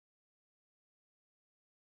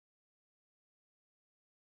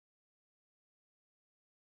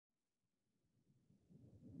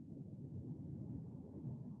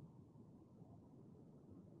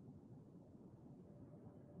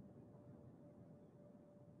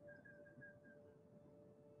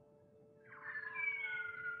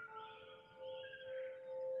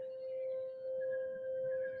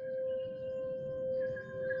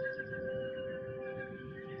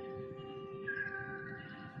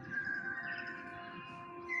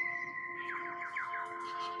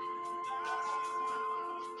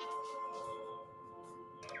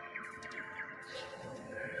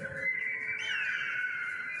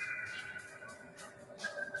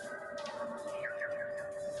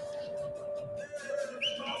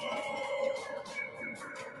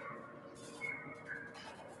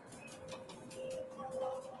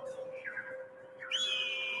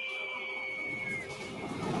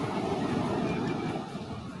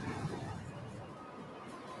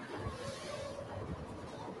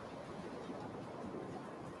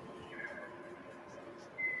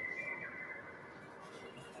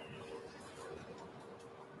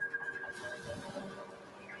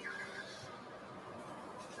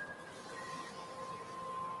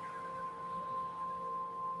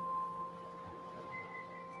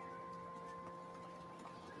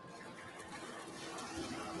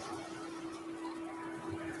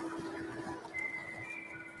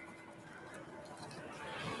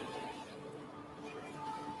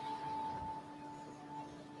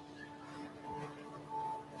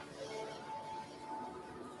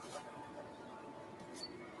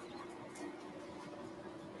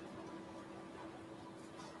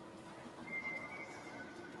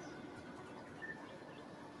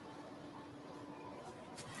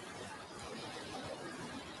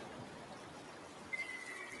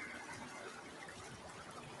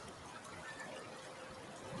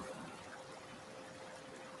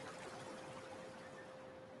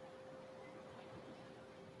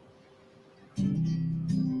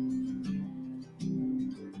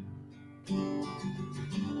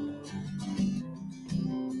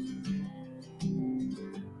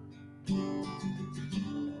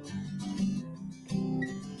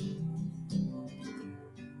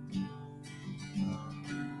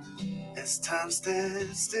As time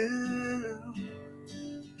stands still,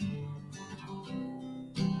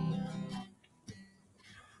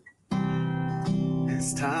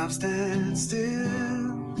 as time stands still,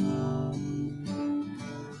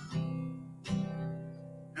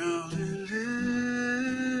 rolling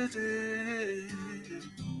through the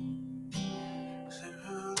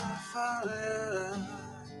fire.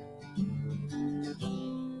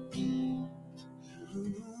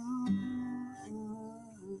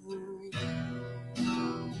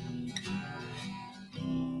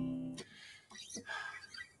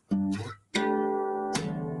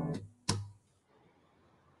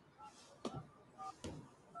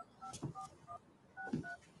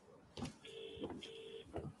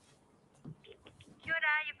 Kia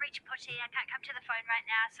ora, you've reached Potty. I can't come to the phone right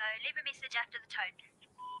now, so leave a message after the tone.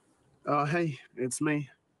 Oh, hey, it's me.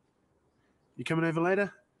 You coming over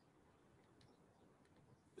later?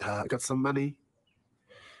 I got some money.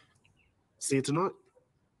 See you tonight.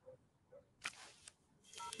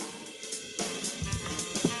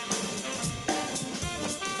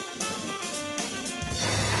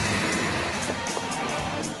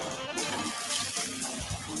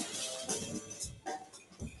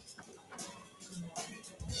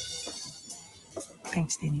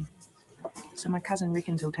 Thanks, Danny. So my cousin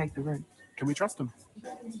reckons he'll take the room. Can we trust him?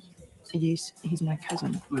 Yes, he's my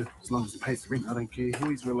cousin. Look, as long as he pays the rent, I don't care who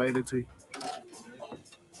he's related to.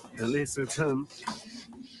 Unless it's him.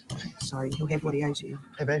 So he'll have what he owes you.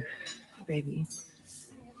 Hey, babe. Baby.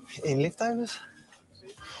 Any leftovers?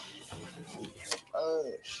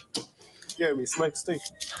 Yeah, me smokes too.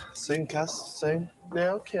 Soon, Cass, soon.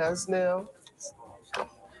 Now, Cass, now.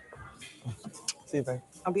 See you, babe.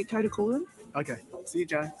 I'll get Toe to call him. Okay, see you,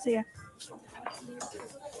 Joe. See ya.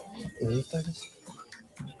 Any leftovers?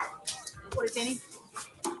 What is Danny?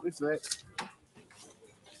 What's that?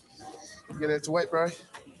 You're gonna have to wait, bro.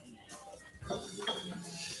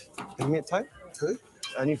 Have you met Toe? Who?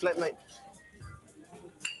 Our new flatmate.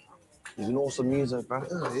 He's an awesome music, bro.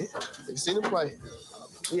 Oh, yeah? Have you seen him play?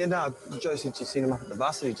 Yeah, no, Joe said she's seen him up at the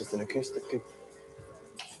varsity, just an acoustic gig.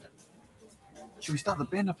 Should we start the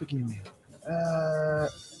band up again, man?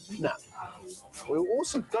 Nah. We're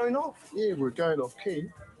awesome, going off. Yeah, we're going off key.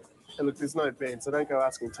 And look, there's no band, so don't go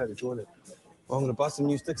asking Tay to join it. Well, I'm going to buy some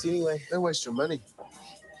new sticks anyway. Don't waste your money.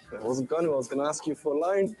 I wasn't going to. I was going to ask you for a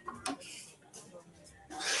loan.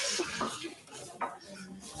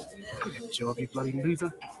 Good job, you bloody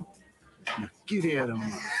loser. Now get out of my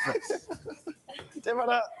face. Damn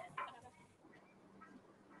it.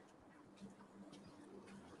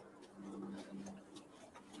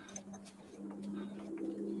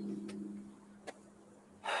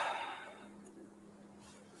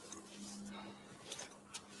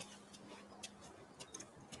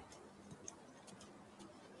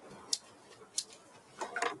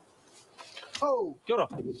 Oh, Kia ora.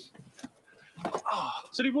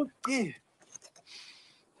 City boy? yeah.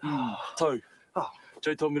 Toe. Oh.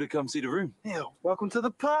 Joe told me to come see the room. Yeah, welcome to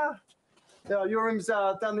the par. Now, your room's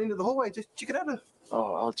down the end of the hallway. Just check it out.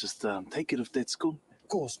 Oh, I'll just take it if that's cool. Of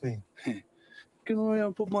course, man. Can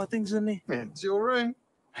I put my things in there? Man, it's your room.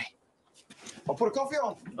 Hey. I'll put a coffee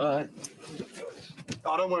on. All right.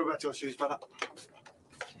 Oh, don't worry about your shoes, brother.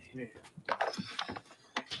 Yeah.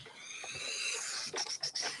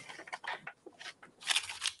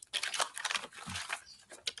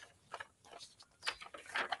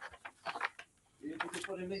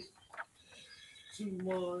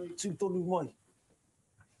 Tū tonu mai.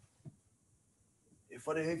 E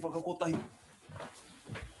whare hei whakakotahi.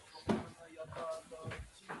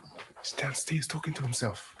 He's downstairs talking to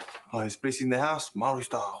himself. Oh, he's blessing the house, Maori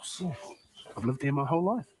styles. I've lived here my whole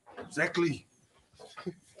life. Exactly.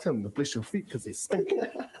 Tell him to bless your feet because they stink.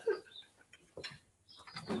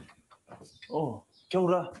 Oh, kia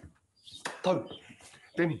ora. Tau.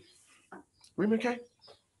 Danny, room okay?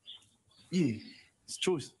 Yeah, it's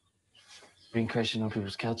choice. Been crashing on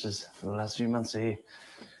people's couches for the last few months here.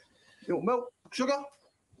 You want milk? Sugar?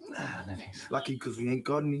 Ah, no thanks. Lucky because we ain't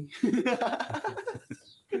got any.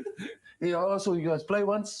 Yeah, I saw you guys play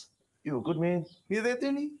once. You were a good man. Hear that,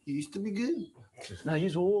 Danny? You used to be good. No,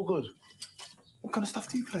 you were all good. What kind of stuff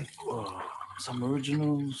do you play? Oh, some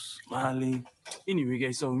originals, Marley, any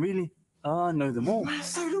reggae song, really. I know them all. Man,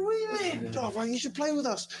 so do we, man. Oh, right, you should play with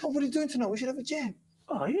us. Oh, what are you doing tonight? We should have a jam.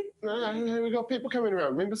 Oh, yeah? No, we got people coming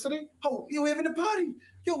around. Remember, City? Oh, yeah, we're having a party.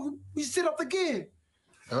 Yo, we set up the gear.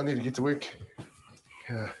 I need to get to work.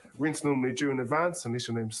 Rent's normally due in advance, unless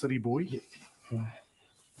your name's City Boy. Yeah.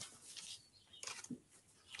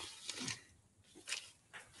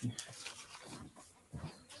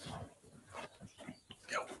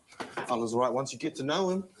 Fella's all right once you get to know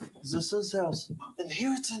him. Is this his house?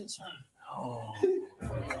 Inheritance, man.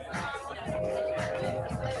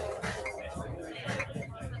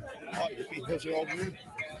 because you're old man.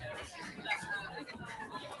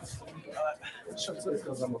 Shut up,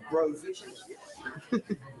 because I'm a bro. You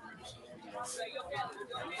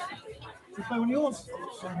play one of yours?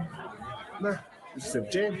 No, just a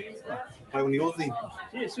jam. Play one of yours then.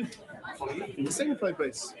 Yeah, sweet. Can you sing and play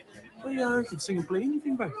bass? Well, yeah, I can sing and play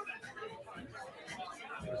anything, bro.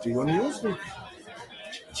 Do one of yours then?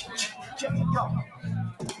 Check, yo.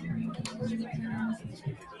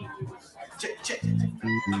 Check.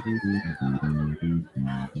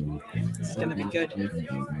 It's gonna be good.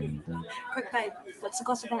 Quick, babe, what's the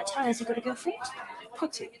gossip about Ty? Has he got a girlfriend?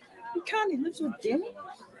 Put it. You can't. He lives with Denny.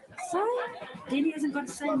 So? Denny hasn't got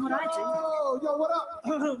to say what I do. Oh, yo, what up?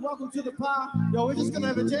 Welcome to the park. Yo, we're just gonna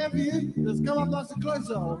have a jam for you. Just come up nice and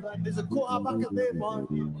closer. There's a quarter bucket there behind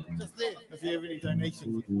you. Just there. If you have any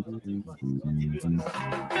donations.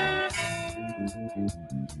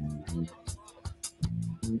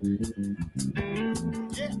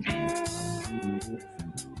 Yeah.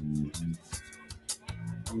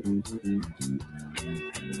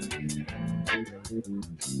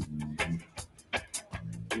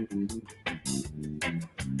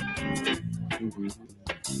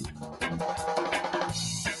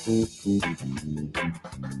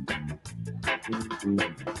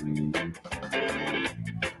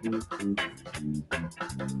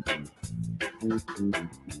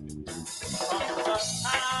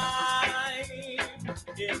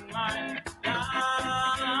 In my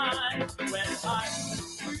life when I'm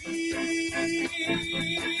free,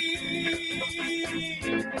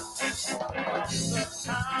 the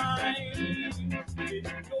time in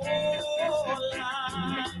your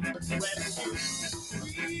life when you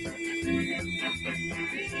free,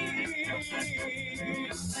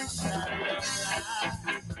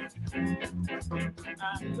 I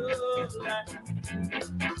love life.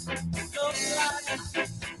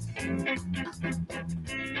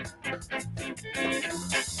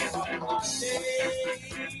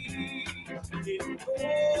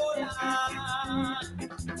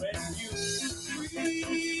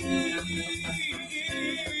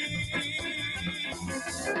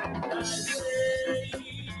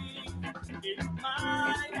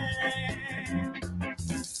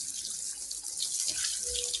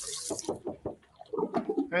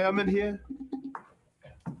 Hey, I'm in here.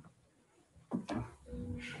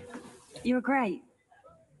 You were great.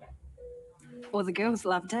 All the girls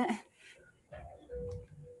loved it.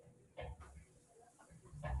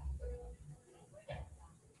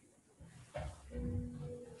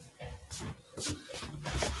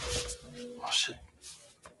 Oh, shit.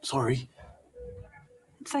 Sorry.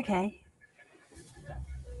 It's okay.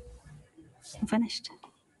 I'm finished.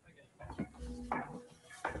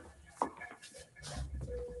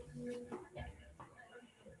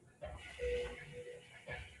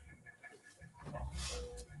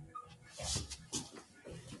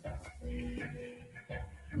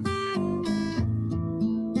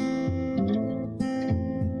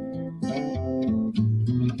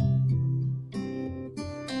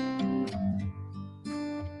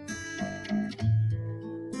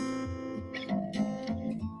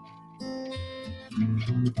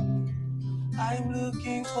 I'm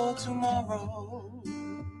looking for tomorrow.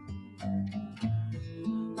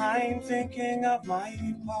 I'm thinking of my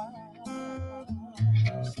past.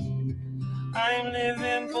 I'm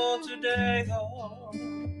living for today, though.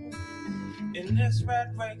 In this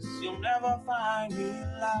rat race, you'll never find me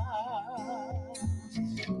last.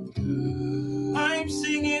 I'm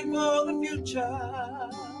singing for the future,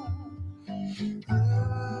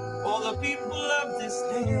 for the people of this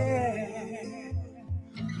land.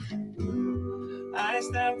 I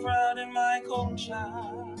stand proud in my culture.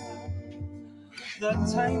 The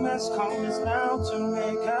time has come is now to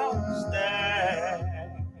make our stand.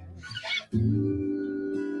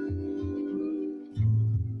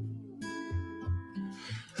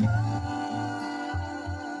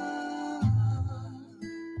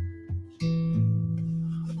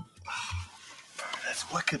 That's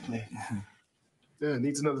wicked, man. Yeah,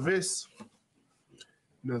 needs another verse.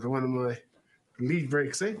 Another one of my lead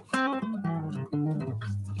breaks, eh?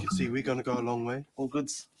 You can see we're gonna go a long way. All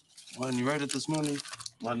goods. I only wrote it this morning.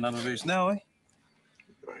 Not another verse now, eh?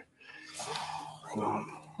 Hang on.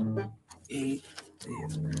 You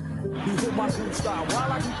hit my groove style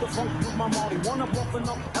while I keep the funk with my Molly. Wanna bumpin'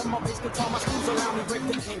 up and my bass guitar, my screws around me break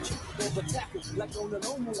the tension. There's a tackle, like on the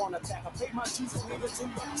loan you wanna attack. I pay my dues for niggas to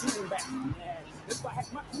my tune back. If I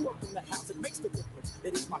have my crew up in the house, it makes the difference.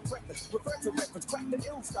 It is my preference, refer to reference, crack the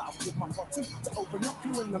ill style with my part two to open up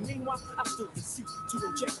you. In the meanwhile, I still pursue to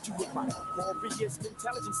inject you with my glorious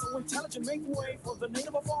intelligence. So intelligent, make way for the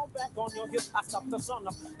native of all back on your hip. I stop the sun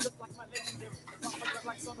up, just like my legendary.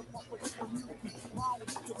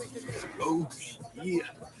 Oh, yeah.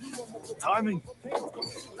 Timing.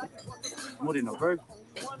 What in a bro?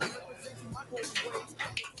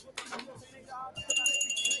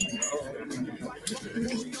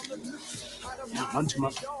 Lunch him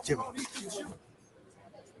up.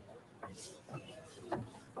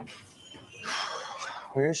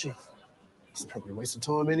 Where is she? It's probably a waste of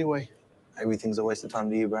time anyway. Everything's a waste of time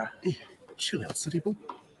to you, bro. Chill out, city boy.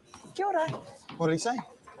 Kia ora. What did he say?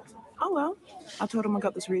 Oh, well. I told him I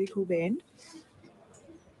got this really cool band.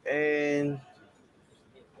 And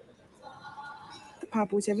The Pa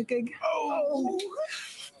Boys have a gig. Oh!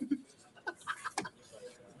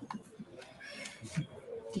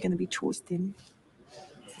 You're going to be chores then.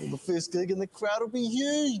 well, the first gig in the crowd will be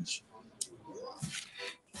huge.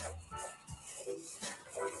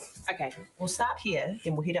 Okay, we'll start here,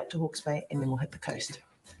 then we'll head up to Hawke's Bay, and then we'll hit the coast.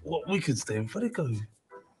 Well, we could stay in Whatarau.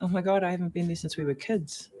 Oh my God, I haven't been there since we were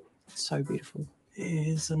kids. It's so beautiful.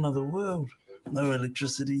 Yeah, it's another world. No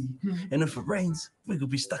electricity. And if it rains, we could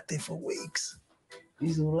be stuck there for weeks.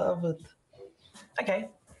 He's will love it. Okay,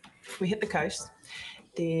 we hit the coast,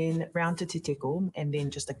 then round to Te Teko, and then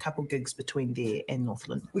just a couple gigs between there and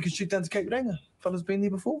Northland. We could shoot down to Cape Reinga. Fella's been there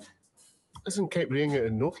before. Isn't Cape Reinga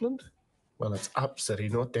in Northland? Well, it's up city,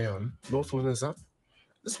 not down. Northland is up.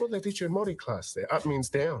 This is what they teach you in Māori class. There, up means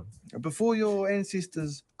down. Before your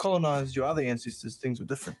ancestors colonised your other ancestors, things were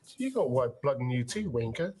different. You got white blood in you too,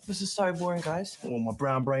 wanker. This is so boring, guys. Well, my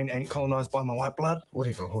brown brain ain't colonised by my white blood.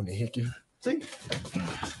 Whatever, honey, hickey. See?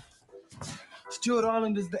 Stewart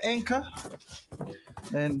Island is the anchor,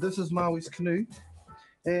 and this is Maui's canoe.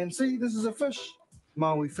 And see, this is a fish.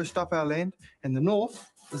 Maui fished up our land, and the north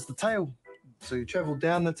is the tail. So you travel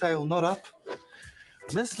down the tail, not up.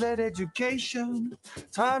 Misled education,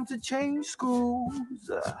 time to change schools.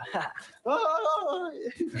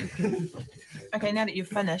 Okay, now that you've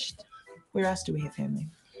finished, where else do we have family?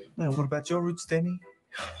 Now, what about your roots, Danny?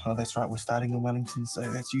 Oh, that's right, we're starting in Wellington, so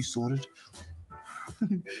that's you sorted.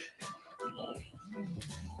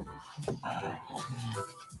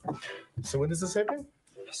 So when does this happen?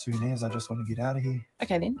 As soon as I just want to get out of here.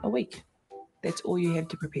 Okay then, a week. That's all you have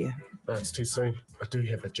to prepare. No, it's too soon. I do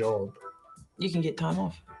have a job. You can get time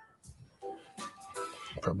off.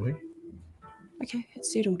 Probably. Okay,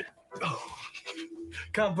 it's settled. Oh,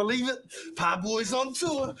 can't believe it. Pa Boy's on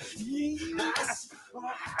tour. Yes.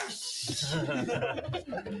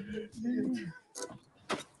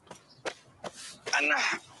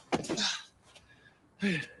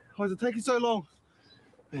 Why is it taking so long?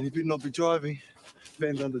 Man, he better not be driving.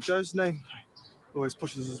 Van's under Joe's name. Always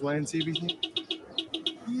pushes his way into everything.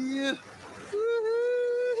 Yeah.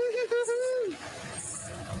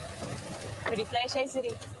 Pretty flash, eh,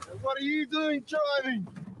 City? What are you doing driving?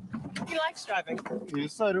 He likes driving. Yeah,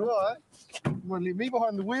 so do I. You want to leave me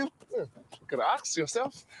behind the wheel? Yeah. Gotta ask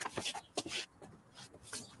yourself.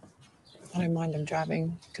 I don't mind him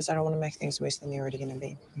driving because I don't want to make things worse than they're already going to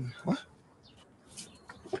be. What?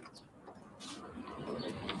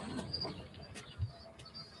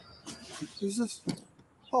 Who's this?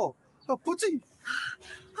 Oh, Putty.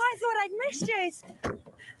 I thought I'd missed you.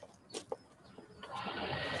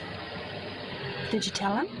 Did you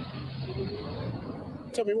tell him?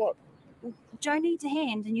 Tell me what? Joe needs a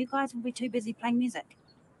hand and you guys will be too busy playing music.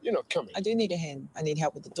 You're not coming. I do need a hand. I need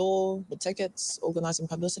help with the door, with tickets, organising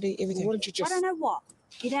publicity, everything. Why don't you just... I don't know what.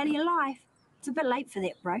 Get out of your life. It's a bit late for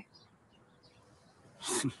that, bro.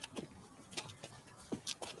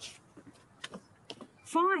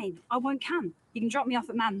 Fine, I won't come. You can drop me off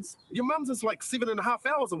at Mum's. Your mum's is like 7.5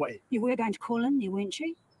 hours away. You were going to call in there, weren't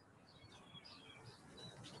you?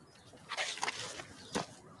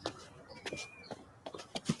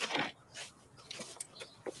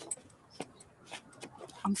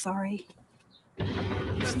 I'm sorry.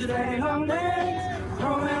 Yesterday, long legs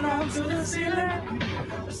rolling up to the ceiling.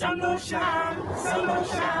 The sun don't shine, sun don't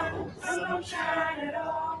shine, sun don't shine at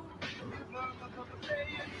all.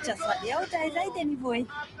 Just like the old days, eh, Danny boy?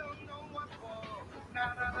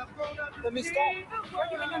 Let me stop.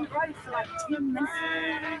 You've been on the road for like 10 minutes.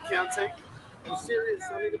 Can't take. I'm serious.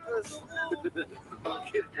 I need a piss. I'm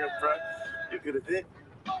kidding, bro. You're good at that.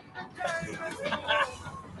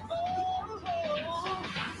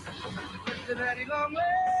 Daddy long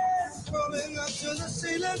legs rolling up to the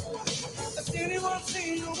ceiling. Has anyone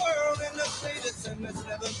seen the world in the latest and it's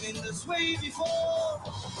never been this way before?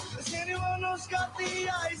 Has anyone who's got the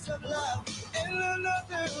eyes of love in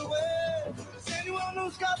another way? Has anyone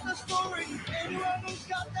who's got the story? Anyone who's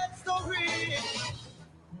got that story?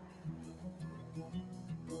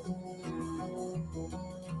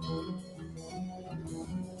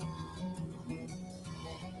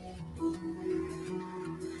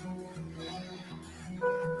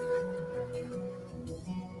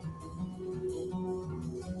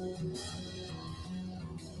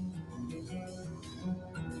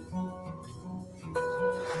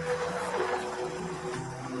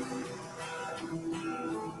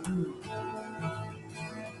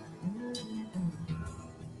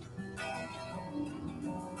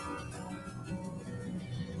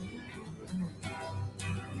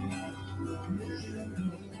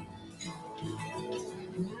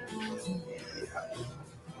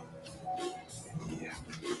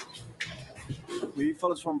 Where you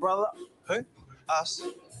fellas from, brother? Who? Us.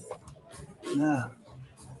 Nah.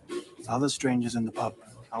 Other strangers in the pub.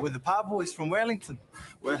 We're the pub boys from Wellington.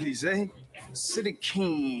 Wellies, eh? City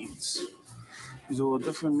Kings. He's all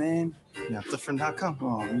different, man. Yeah, different. How come?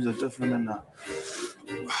 Oh, he's a different in a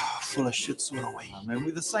full of shit sort of way. Man,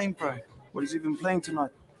 we're the same, bro. What is he even playing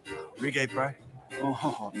tonight? Reggae, bro.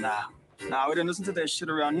 Oh, nah. Nah, we don't listen to that shit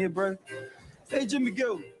around here, bro. Hey, Jimmy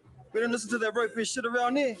Gill, we don't listen to that rope shit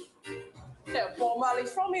around here. Yeah, Paul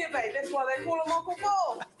Marley's from here, mate. That's why they call him Uncle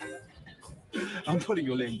Paul. I'm pulling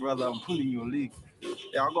your leg, brother. I'm pulling your leg.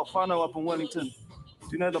 Yeah, I got whānau up in Wellington. Do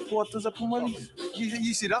you know the porters up in Wellington?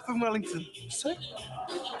 You said up in Wellington. So?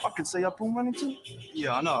 I could say up in Wellington.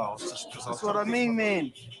 Yeah, I know. That's what I mean,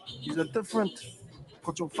 man. These are different.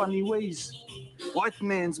 Got your funny ways. White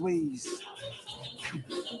man's ways.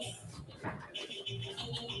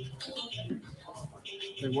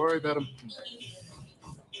 Don't worry about him.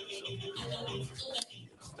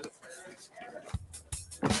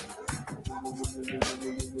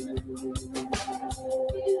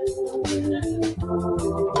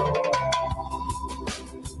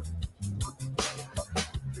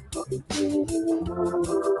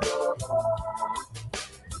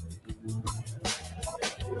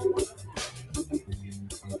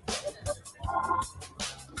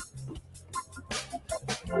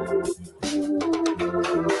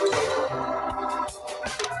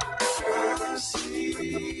 I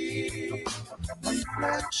see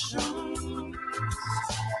reflections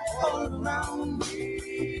all around me.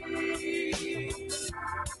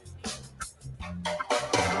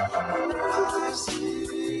 I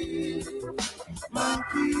see my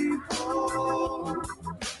people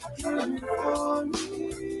here for me.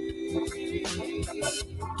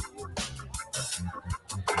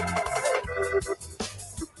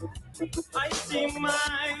 I see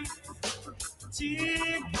my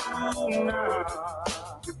Ticuna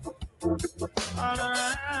all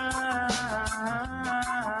around.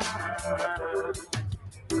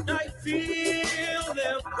 I feel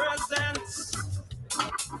their presence.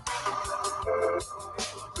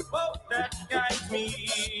 Oh, that guides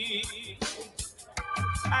me.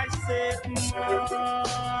 I said,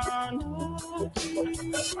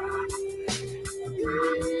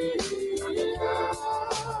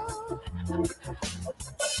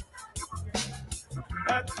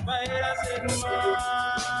 that's why I said,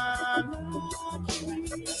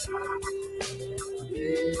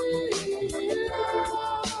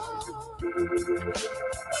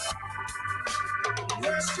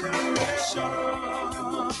 next generation,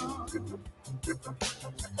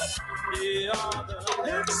 they are the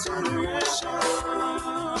next generation.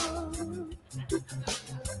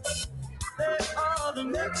 They are the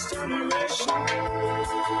next generation.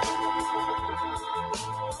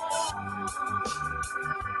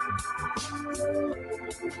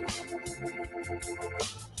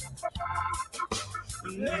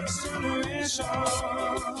 The next generation.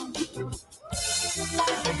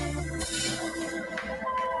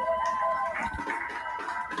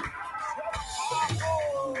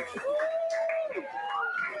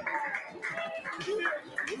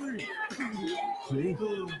 Hurry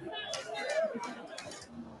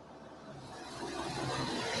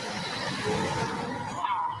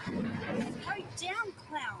down,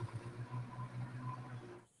 clown.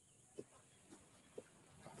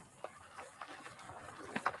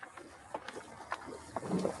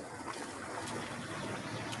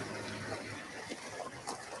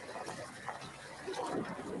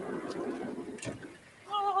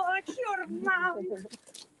 Oh, kia ora, Mom.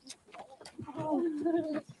 Oh,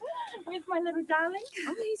 where's my little darling?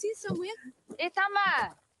 Oh, he's here somewhere. E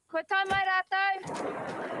tama, ko tai mai rātou.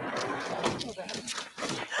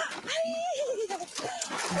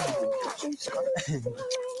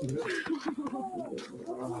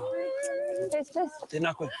 Where's this?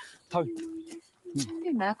 Tēnā koe, tau.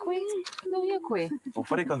 Tēnā koe? No ia koe? O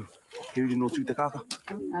whare kau, he uri no tū te kāka.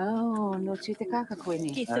 Oh, no tū te kāka koe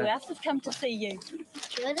ni. Guess who else has come to see you?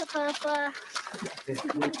 Kia ora, Papa.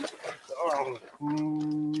 Oh,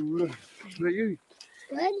 who are you?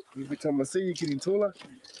 Good. Every time I see you getting taller.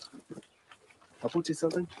 I'll put you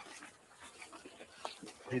something.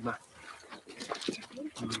 Hey, Ma.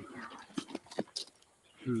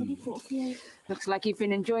 Looks like you've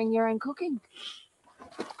been enjoying your own cooking.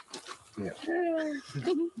 Yeah.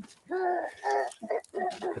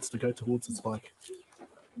 It's to go towards its bike.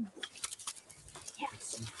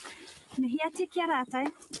 Mihia te kia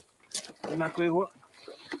rātou. Tēnā koe hoa.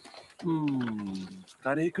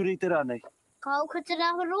 Ka rehe kuri te rā nei. Ka au ka te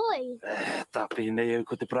raharoi. Tā pēnei au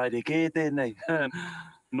ko te praere kē tēnei.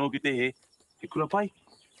 no ki te he kura pai.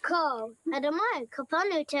 Ko, hara mai, ka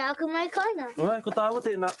panu te aku mai kaina. Oi, ko tāua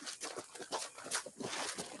tēnā.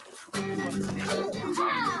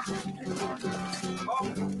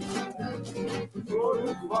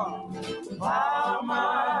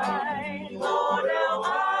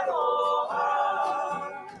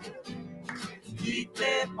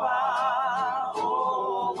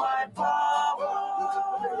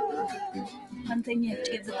 One thing you have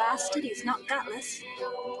to give the bastard, he's not gutless.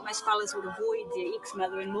 Most fellas would avoid their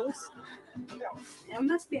ex-mother-in-laws. It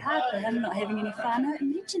must be hard for him not having any whānau.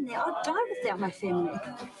 Imagine that, I'd die without my family.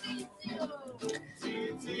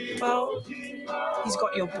 Well, he's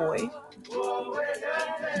got your boy,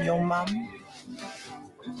 your mum,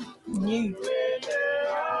 and you.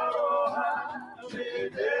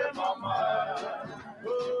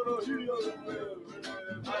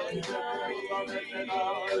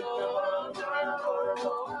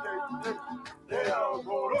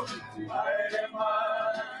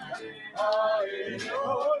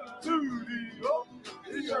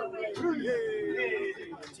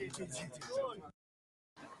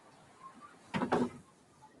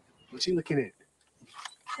 What's he looking at?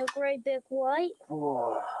 A great big white.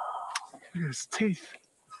 Oh, look at his teeth.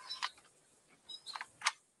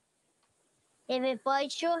 If it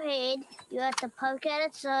bites your head, you have to poke at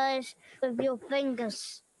its eyes with your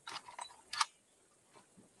fingers.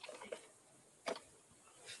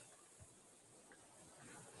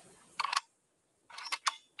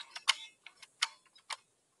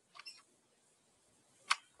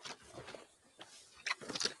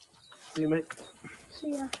 See you, mate.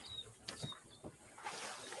 See ya.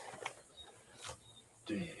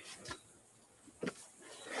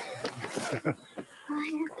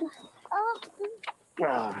 I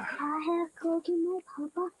have called you my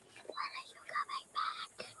papa. When are you coming back?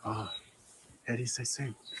 Oh, how do you say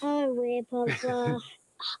soon? Oh, where, Papa?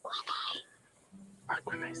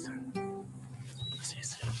 Aquanason. See you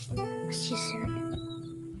soon. See you soon.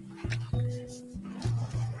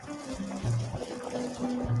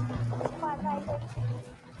 Bye, baby.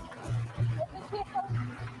 Be careful.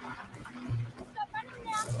 Stop running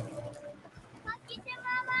now. Puppy to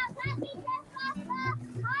Mama, puppy to Papa.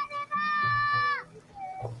 Oliver!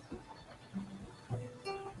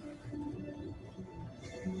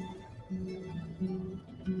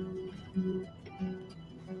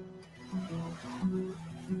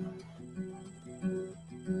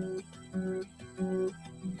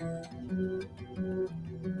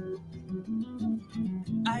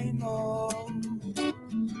 I know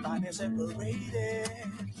time has separated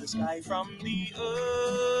the sky from the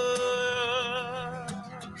earth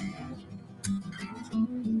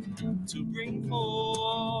to bring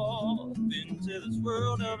forth into this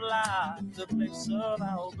world of light the place of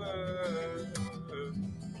our birth.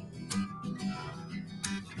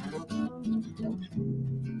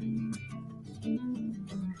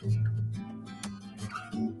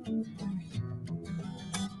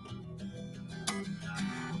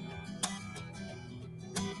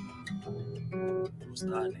 It was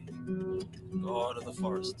Dani, god of the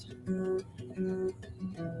forest.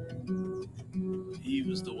 He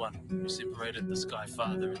was the one who separated the sky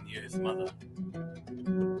father and the earth mother.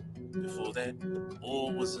 Before that,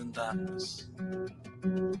 all was in darkness.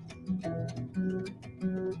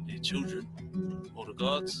 Their children, all the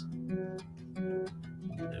gods,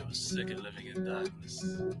 they were sick of living in darkness,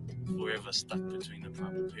 forever stuck between the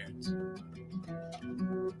primal parents.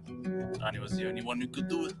 Dani was the only one who could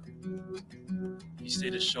do it. He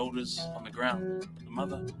set his shoulders on the ground, the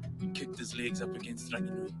mother, and kicked his legs up against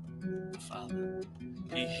Ranginui, the father.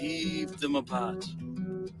 He heaved them apart,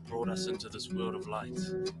 brought us into this world of light.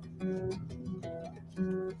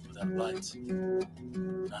 Without light,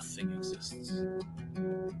 nothing exists.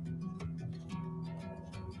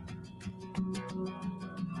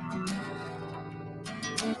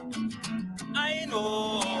 I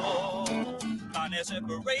know God has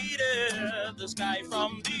separated the sky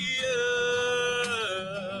from the earth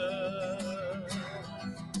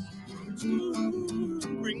to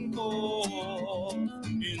bring forth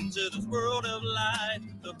into this world of light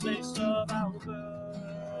the place of our birth.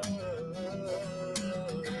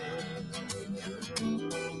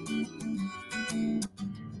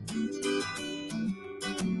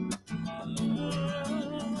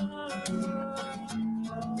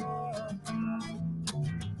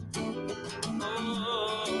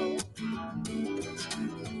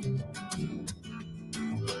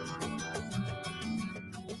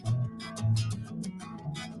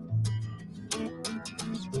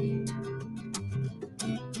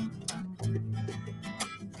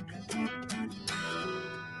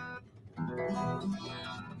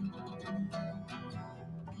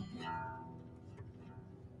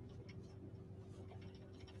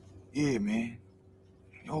 Yeah, man.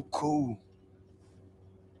 You're cool.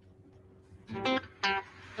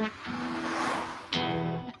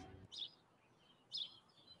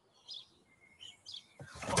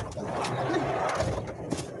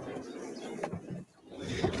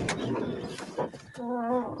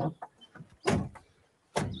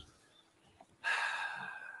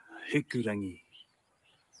 Hikurangi.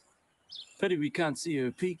 Pity we can't see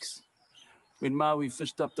her peaks. When Maui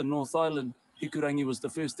fished up the North Island, Hikurangi was the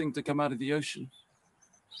first thing to come out of the ocean.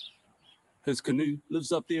 His canoe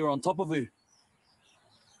lives up there on top of her.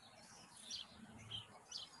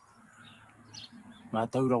 Mā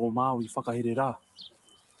taura o Maui whakahere rā.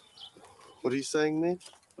 What are you saying, man?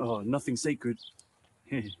 Oh, nothing sacred.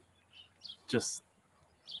 Just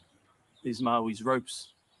these Maui's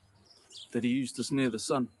ropes that he used to snare the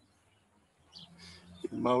sun.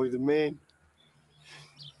 Maui the man.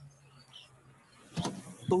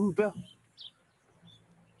 Tohu pea.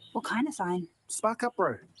 What kind of sign? Spark up,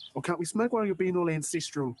 bro. Or can't we smoke while you're being all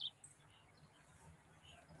ancestral?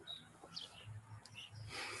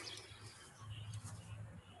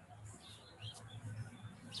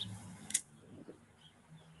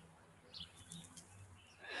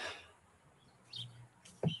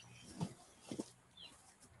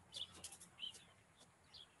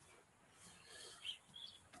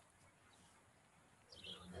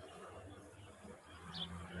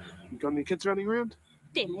 You got any kids running around?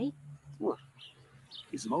 Denny. What?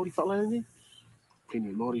 Is a Māori fella in there? Plenty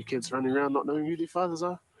of Māori kids running around not knowing who their fathers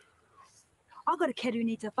are. I got a kid who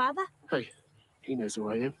needs a father. Hey, he knows who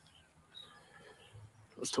I am.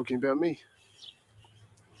 I was talking about me.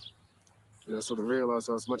 And I sort of realised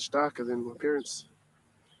I was much darker than my parents.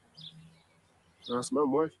 I asked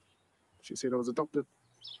Mum why. She said I was adopted.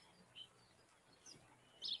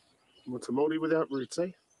 What's a Māori without roots,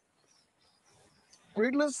 eh?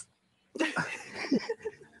 Rootless?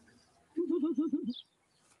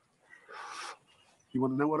 You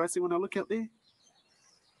want to know what I see when I look out there?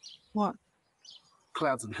 What?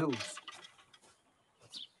 Clouds and hills.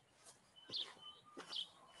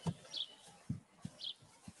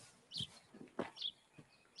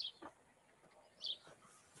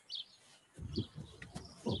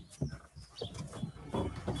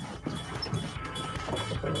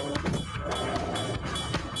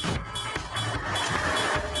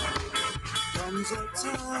 Comes a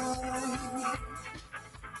time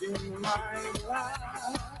in my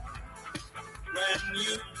life when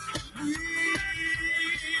you leave.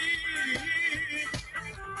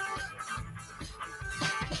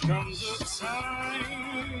 Comes a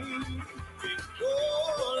time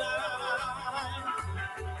before life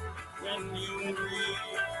when you leave.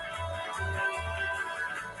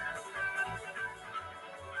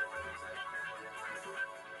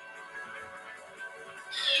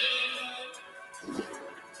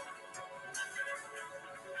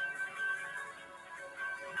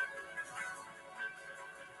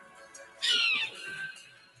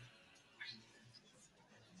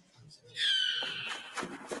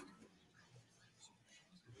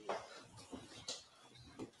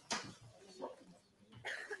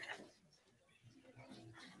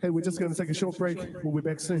 Hey, we're just going to take a short break. We'll be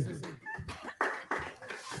back soon.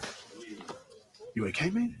 You okay,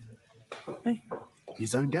 man? Hey, you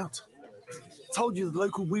zoned out. Told you the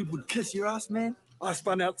local weed would kiss your ass, man. I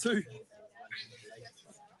spun out too.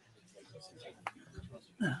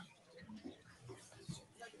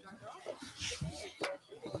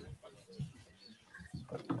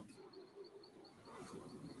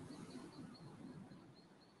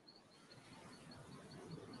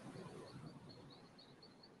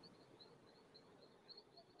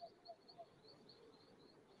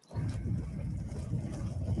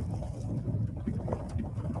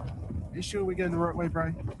 You sure we're going the right way,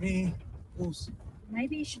 bro? Me, Wolves.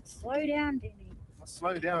 Maybe you should slow down, Denny.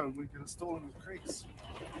 Slow down. We're going to stall in the creeks.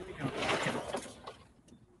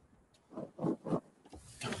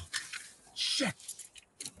 Shit!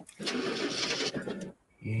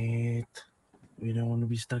 Yet. We don't want to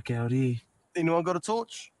be stuck out here. Anyone got a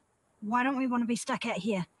torch? Why don't we want to be stuck out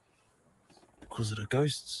here? Because of the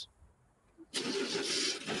ghosts.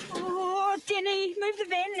 Oh, Denny, move the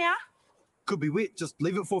van now. Could be wet. Just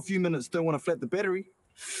leave it for a few minutes. Don't want to flat the battery.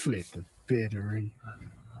 Flat the battery.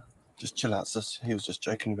 Just chill out, sis. He was just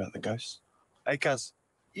joking about the ghosts. Hey, cuz.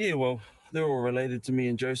 Yeah, well, they're all related to me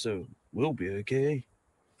and Joe, so we'll be okay.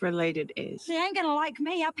 Related as. They ain't gonna like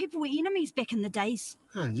me. Our people were enemies back in the days.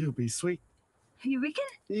 Oh, you'll be sweet. You reckon?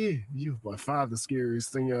 Yeah, you're by far the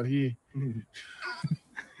scariest thing out here.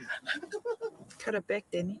 Cut it back,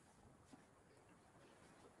 Danny.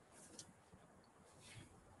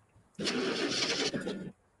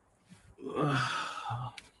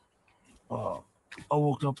 I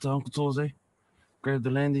walked up to Uncle Torze, grabbed the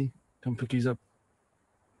landy, come pick his up.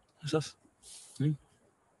 What's this?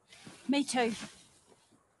 Me too.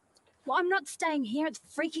 Well, I'm not staying here. It's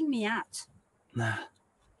freaking me out. Nah,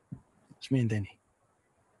 it's me and Danny.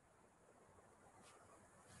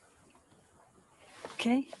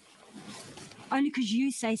 Okay. Only because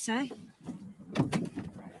you say so.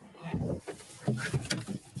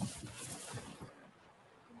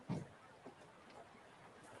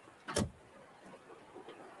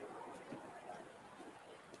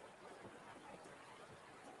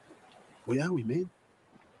 Where are we, man?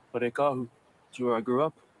 Parekahu. It's where I grew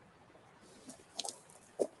up.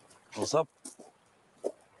 What's up?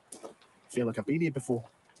 Feel like I've been here before.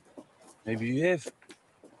 Maybe you have.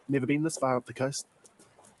 Never been this far up the coast.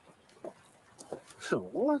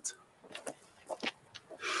 What?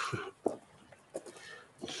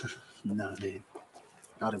 No, man.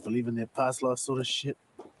 I don't believe in that past life sort of shit.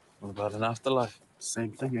 What about an afterlife?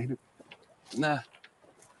 Same thing, ain't it? Nah.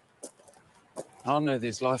 I know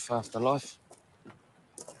there's life after life.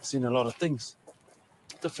 I've seen a lot of things.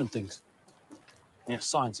 Different things. Yeah,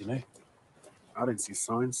 signs, you know. I don't see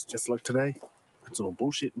signs, just like today. It's all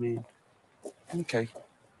bullshit, man. Okay.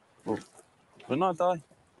 Well, when I die,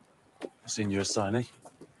 I'll send you a sign, eh?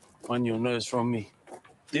 One you'll know is from me.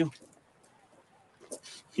 Deal?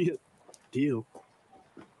 Yeah, deal.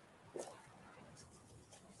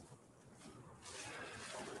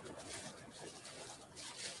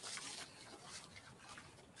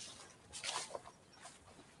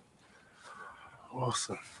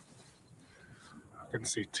 Awesome. I can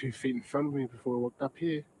see 2 feet in front of me before I walked up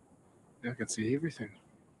here. Now I can see everything.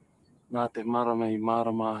 Nā te marama I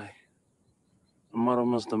marama ai. A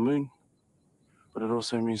marama's the moon, but it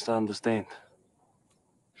also means to understand.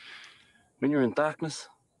 When you're in darkness,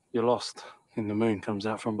 you're lost. And the moon comes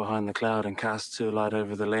out from behind the cloud and casts her light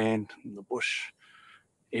over the land and the bush.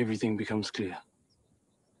 Everything becomes clear.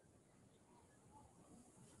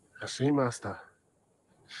 I see, Master.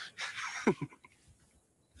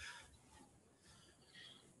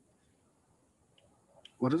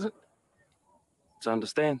 What is it? To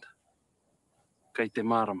understand. Kei te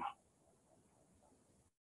marama.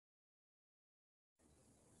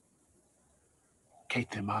 Kei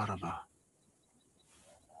te marama.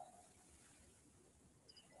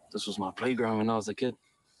 This was my playground when I was a kid.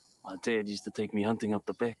 My dad used to take me hunting up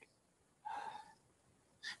the back.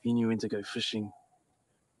 He knew when to go fishing,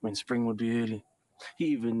 when spring would be early. He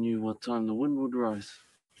even knew what time the wind would rise.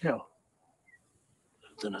 Hell.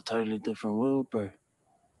 Lived in a totally different world, bro.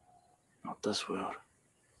 Not this world.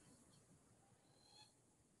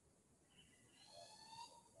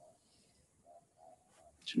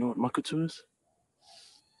 Do you know what makutu is?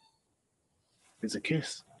 It's a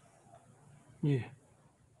kiss. Yeah.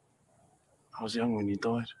 I was young when he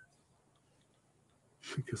died.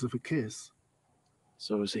 Because of a kiss?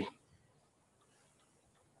 So was he.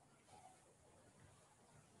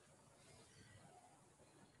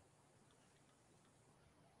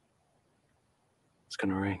 It's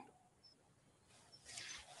gonna rain.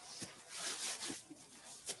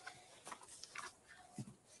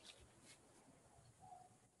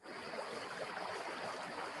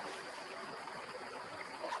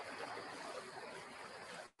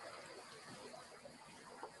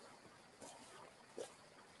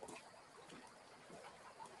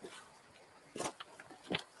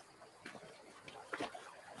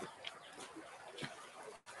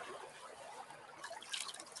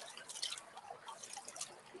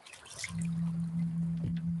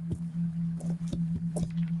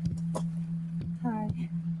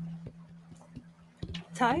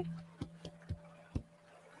 Toe?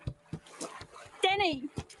 Danny!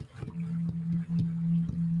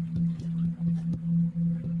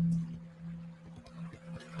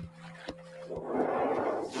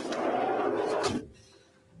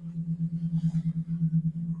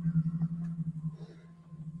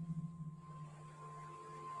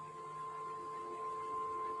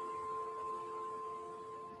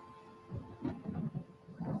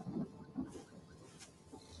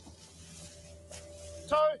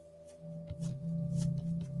 Toe!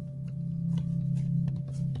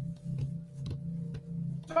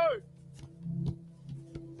 Toe!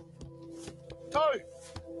 Toe!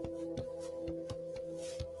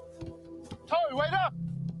 Toe, wait up!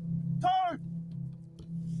 Toe!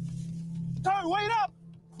 Toe, wait up!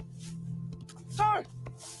 Toe!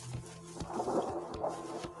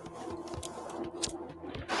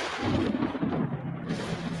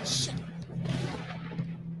 Shit!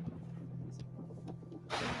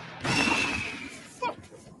 Fuck!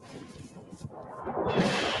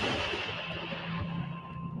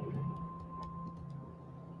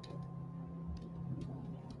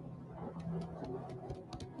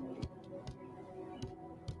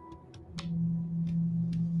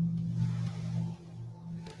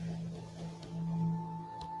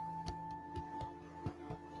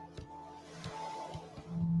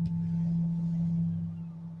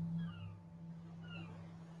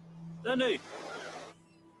 Danny!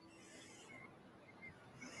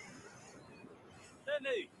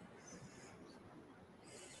 Danny!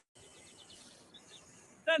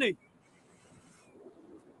 Danny!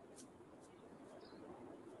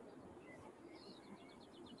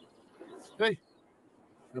 Hey,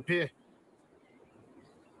 up here.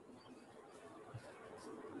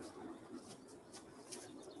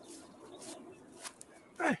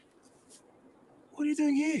 Hey, what are you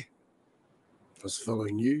doing here? I was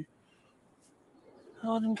following you.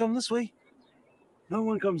 Oh, I didn't come this way. No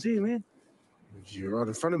one comes here, man. You're right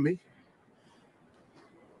in front of me.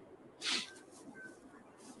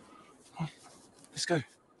 Let's go.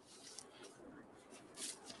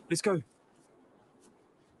 Let's go.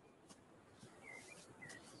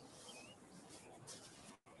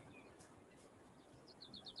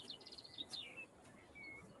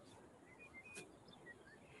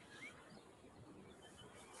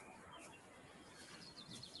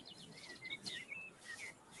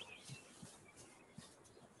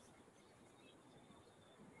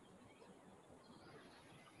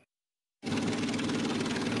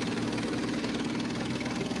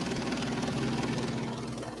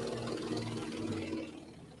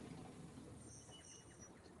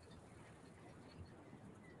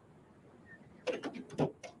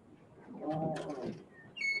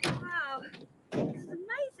 Wow, this is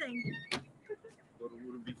amazing. Thought it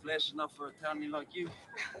wouldn't be flash enough for a townie like you.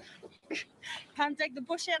 Can't take the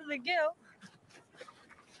bush out of the girl.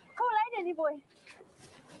 Cool, eh, Danny boy?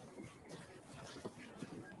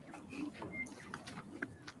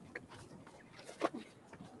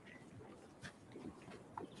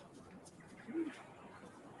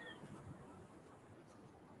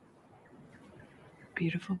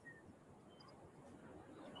 Beautiful.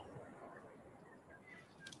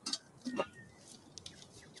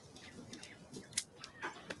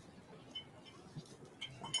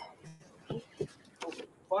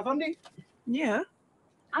 $500? Yeah.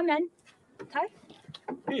 I'm in. Okay.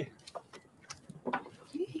 Here.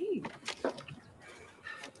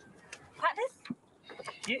 Partners?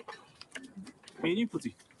 Yeah. Me and you,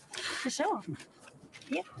 Putty. For sure.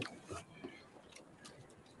 Yep.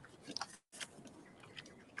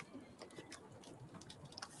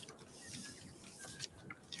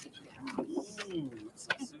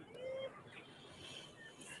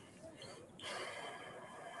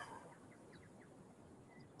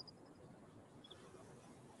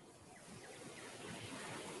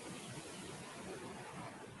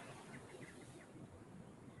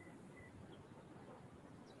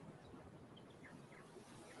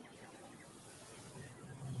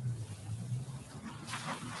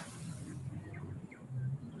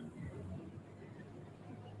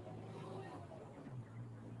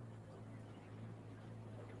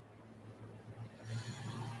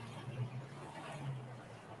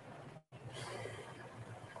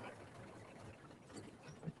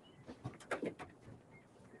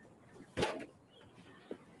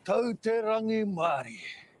 Tau te rangi Māori.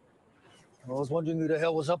 I was wondering who the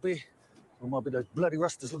hell was up here. Or might be those bloody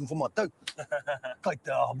rusters looking for my tau. Kai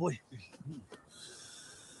te aha, boy.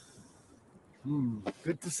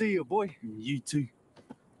 Good to see you, boy. You too.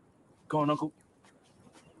 Go on, Uncle.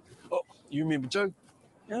 Oh, you remember Joe?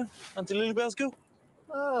 Yeah, Auntie Lilybell's girl?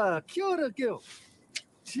 Ah, kia ora, girl.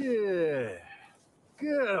 Yeah.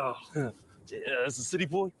 Girl. Yeah, that's a city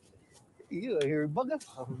boy. You a hairy bugger.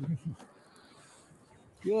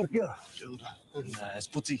 Kia ora, kia ora. Nah, it's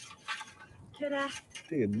Putty. Kia ora.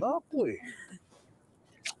 Tēnā, boy.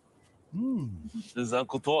 This is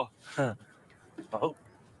Uncle Toa. I hope.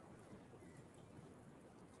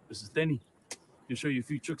 This is Danny. He'll show you a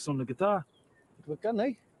few tricks on the guitar. What can, eh?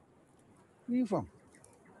 Where are you from?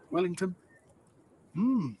 Wellington.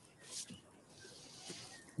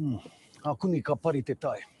 A kuni ka pari te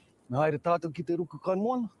tai. Me haere tātou ki te ruku kai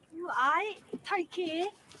moana. Ai, take care.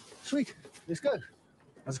 Sweet. Let's go.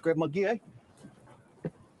 Let's grab my gear, eh?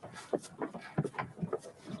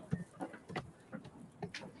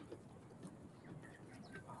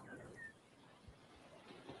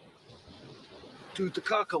 Dude, the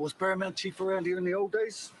Kaka was paramount chief around here in the old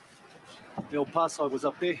days. The old Pasai was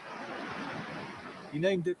up there. He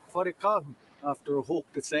named it Whare Kahu after a hawk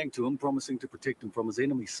that sang to him, promising to protect him from his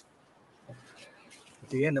enemies. But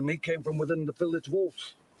the enemy came from within the village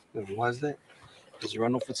walls. Why is that? Does he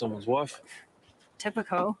run off with someone's wife?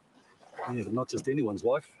 Typical. Yeah, but not just anyone's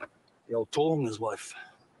wife. The old Tonga's wife.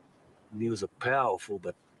 And he was a powerful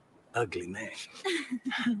but ugly man.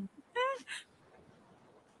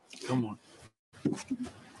 Come on.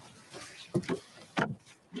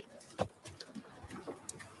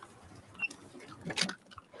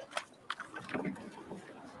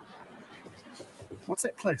 What's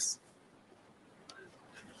that place?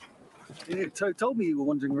 Yeah, told me you were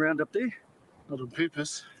wandering around up there. Not on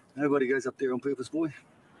purpose. Nobody goes up there on purpose, boy.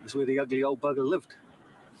 That's where the ugly old bugger lived.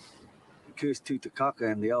 The cursed Tutakaka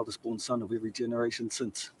and the eldest born son of every generation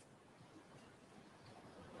since.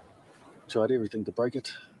 Tried everything to break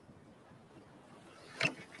it.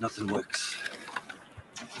 Nothing works.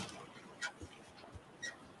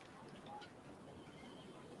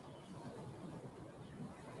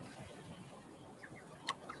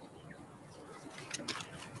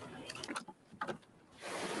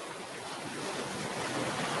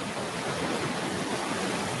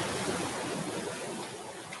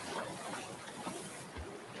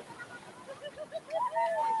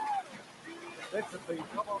 That's the thing,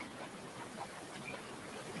 come on.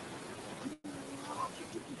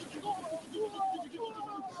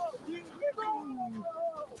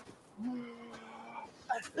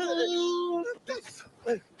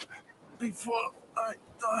 Before I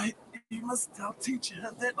die, you must tell teacher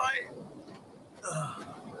that I...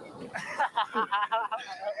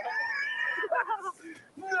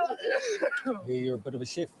 Yeah, you're a bit of a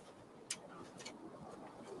chef.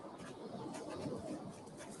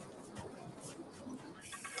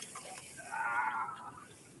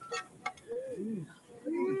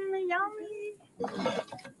 Yummy.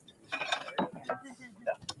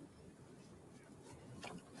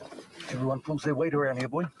 Everyone pulls their weight around here,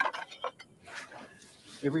 boy.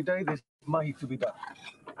 Every day there's mahi to be done.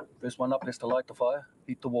 First one up has to light the fire,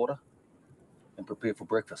 heat the water, and prepare for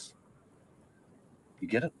breakfast. You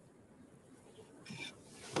get it?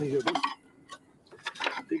 There you go, boy.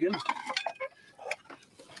 Dig in.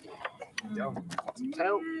 Yum.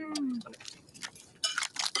 Tail.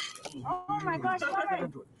 Oh my gosh, sorry.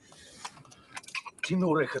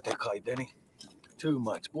 Tino reka te kai, Danny. Too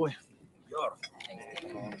much, boy. Yar.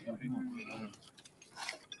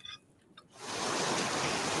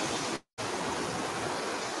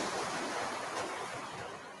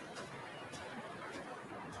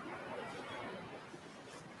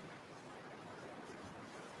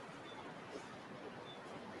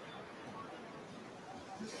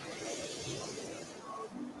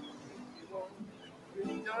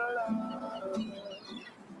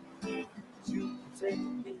 You take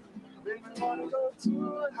me, make me wanna go to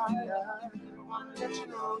a higher. Wanna let you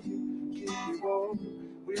know you keep me warm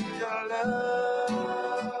with your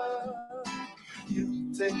love.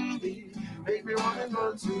 You take me, make me wanna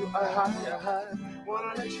go to a higher high.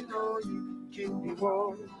 Wanna let you know you keep me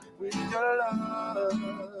warm with your love.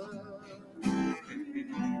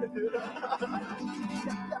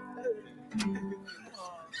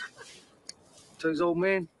 To his old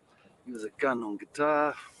man, he was a gun on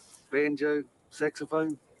guitar, banjo,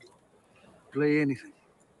 saxophone, play anything.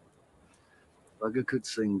 Bugger could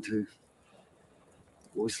sing too.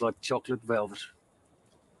 Voice like chocolate velvet.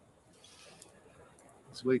 He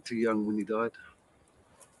was way too young when he died.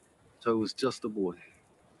 So he was just a boy.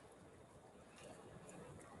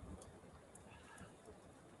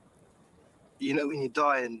 You know, when you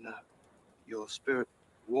die and your spirit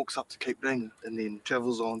walks up to Cape Reinga and then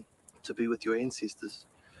travels on to be with your ancestors.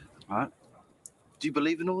 Right? Do you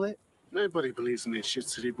believe in all that? Nobody believes in that shit,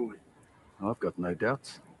 city boy. I've got no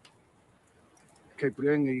doubts. Cape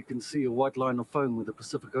Reinga, you can see a white line of foam where the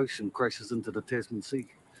Pacific Ocean crashes into the Tasman Sea.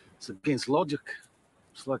 It's against logic.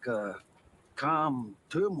 It's like a calm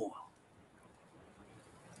turmoil.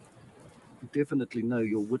 You definitely know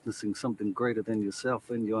you're witnessing something greater than yourself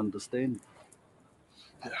and you understand.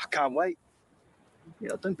 I can't wait.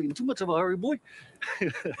 Yeah, don't be in too much of a hurry, boy.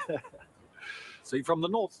 So you're from the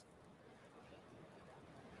north?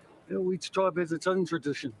 You know, each tribe has its own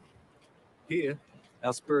tradition. Here,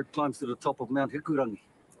 our spirit climbs to the top of Mount Hikurangi.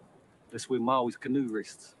 That's where Maui's canoe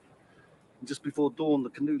rests. And just before dawn, the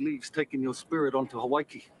canoe leaves, taking your spirit onto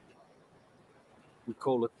Hawaii. We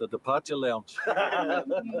call it the departure lounge.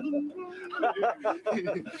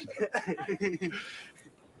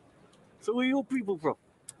 So where are your people from?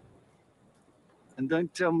 And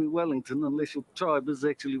don't tell me Wellington unless your tribe is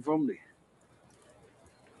actually from there.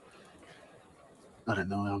 I don't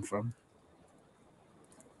know where I'm from.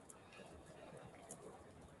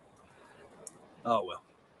 Oh well,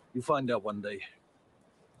 you'll find out one day.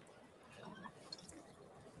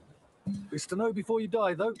 Best to know before you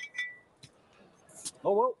die, though.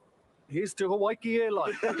 Oh well, here's to Hawaii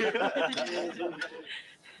Airline.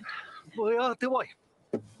 Boy, te wai.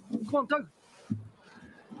 Come on, go.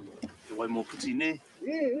 Te wai mō puti ne.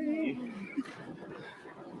 Yeah.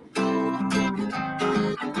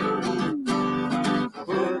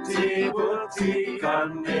 Puti puti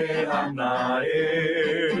kane ana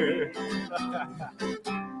e.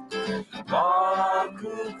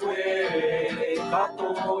 Maku koe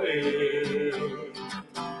kato e.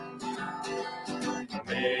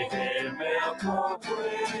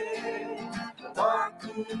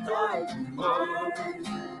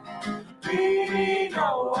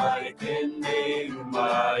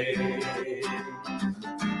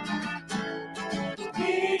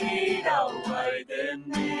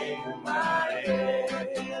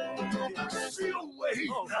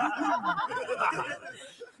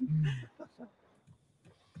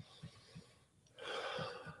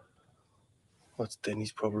 What's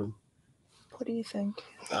Danny's problem? What do you think?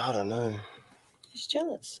 I don't know. He's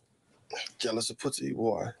jealous. Jealous of Putty?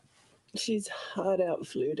 Why? She's hard out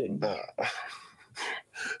flirting.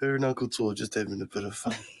 Her and Uncle Tor just having a bit of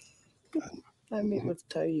fun. I met with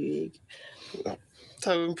Toyu Egg.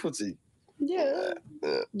 Toe and Putty. Yeah.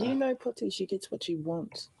 You know Putty, she gets what she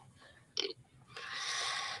wants.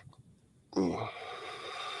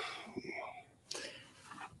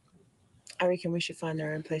 I reckon we should find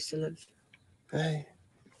our own place to live. Hey,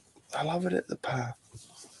 I love it at the park.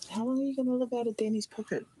 How long are you going to live out of Danny's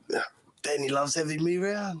pocket? Danny loves having me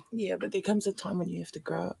around. Yeah, but there comes a time when you have to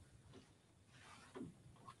grow up.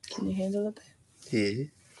 Can you handle it? Yeah.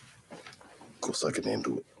 Of course I can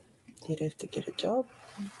handle it. You'd have to get a job.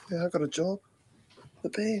 Yeah, I got a job. The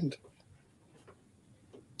band.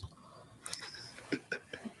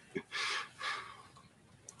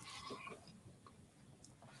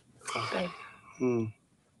 Babe.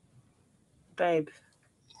 Babe.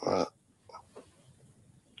 What?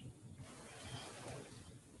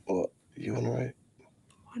 What? You wanna write?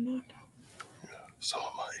 Why not? So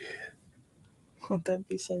am I here. Oh, don't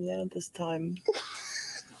be so loud this time.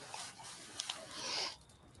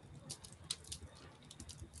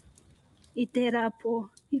 I tērā pō,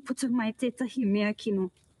 I putu mai tētahi mea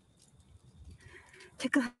kino. Te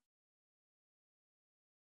kaha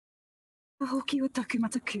hoki o taku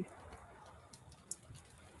mataku.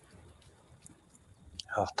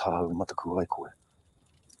 Ha tāu mataku ai koe.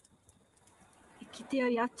 E kitea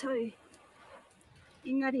i a tau,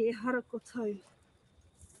 engari e hara ko tau.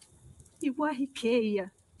 I wahi kē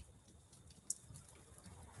ia.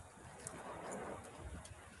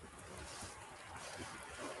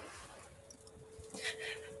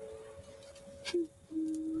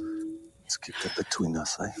 Let's keep that between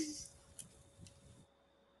us, eh?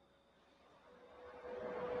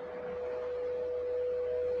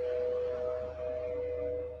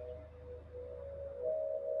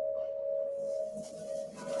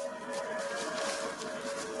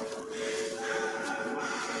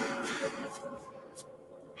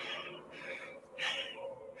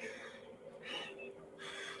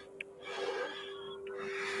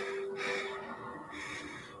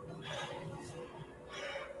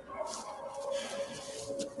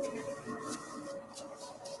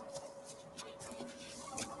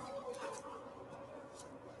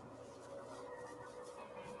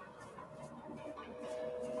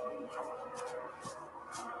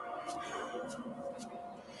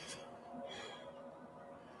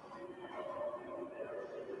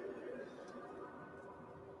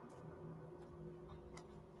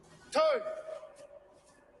 Toe!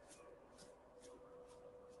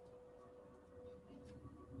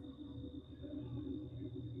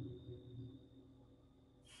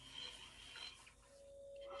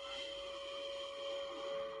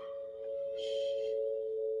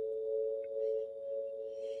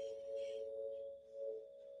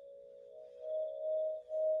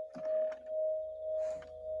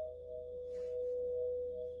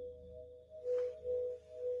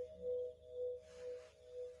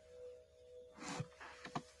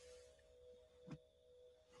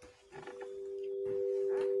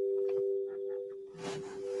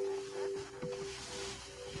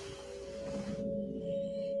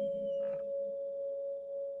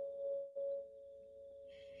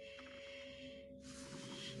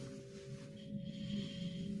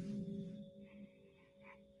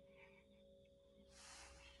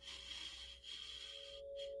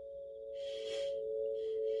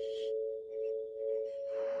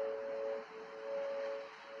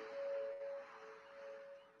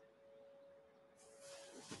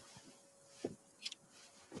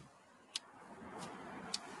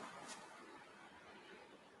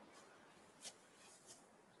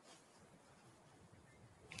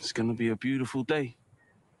 It's gonna be a beautiful day.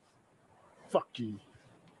 Fuck you.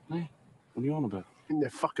 Hey, what are you on about? In there,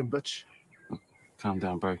 fucking bitch. Calm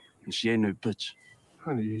down, bro. And she ain't no bitch.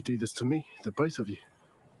 I know you do this to me, the both of you.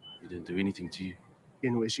 We didn't do anything to you.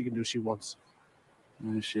 Anyway, she can do what she wants.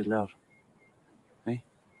 No, is she allowed? Hey?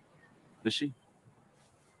 Is she?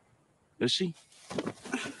 Is she?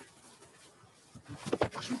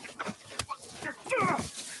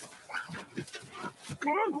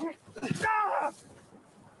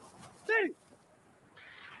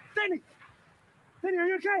 Danny, are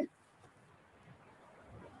you okay?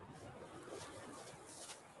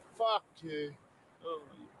 Fuck you. Oh.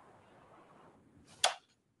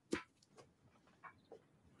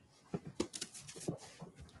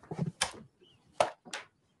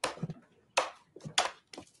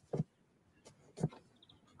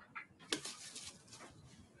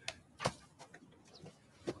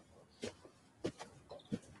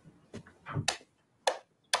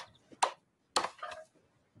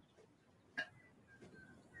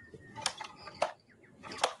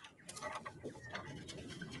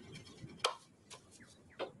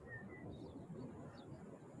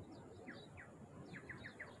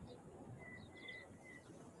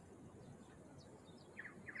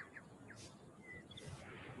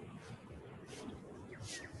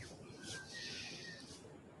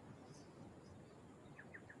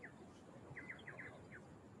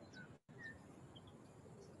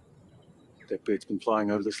 That bird's been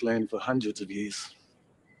flying over this land for hundreds of years.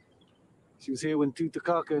 She was here when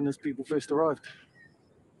Tutakaka and his people first arrived.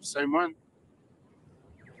 Same one.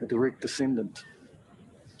 A direct descendant.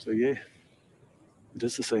 So yeah, it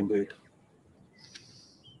is the same bird.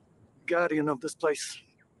 Guardian of this place.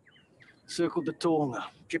 Circled the Taonga,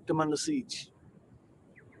 kept them under siege.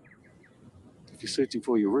 If you're searching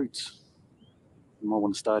for your roots, you might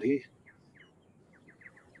want to start here.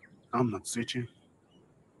 I'm not searching.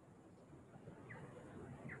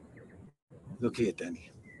 Look here,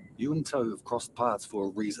 Danny. You and Toe have crossed paths for a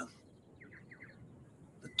reason.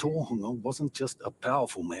 The Taonga wasn't just a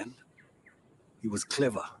powerful man. He was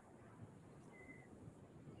clever.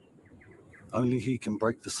 Only he can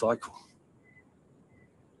break the cycle.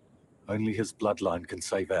 Only his bloodline can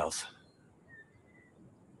save ours.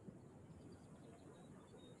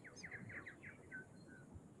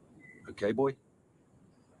 Okay, boy?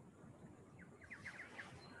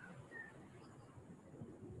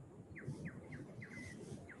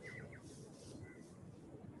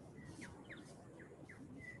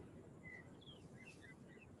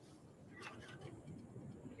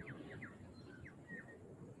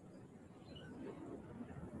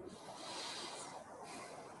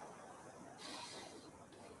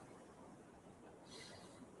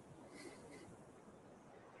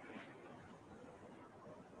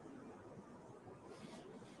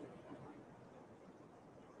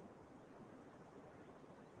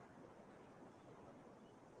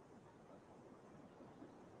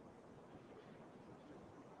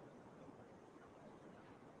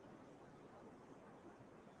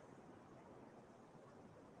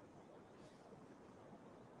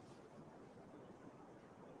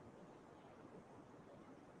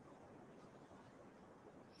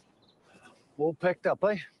 All packed up,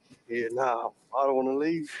 eh? Yeah, nah, I don't want to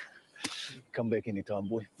leave. Come back anytime,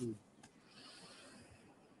 boy.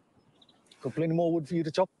 Got plenty more wood for you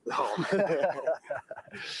to chop. Oh.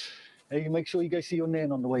 Hey, make sure you go see your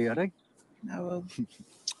nan on the way out, eh? I will.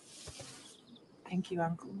 Thank you,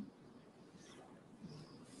 Uncle.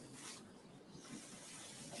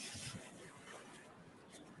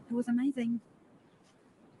 It was amazing.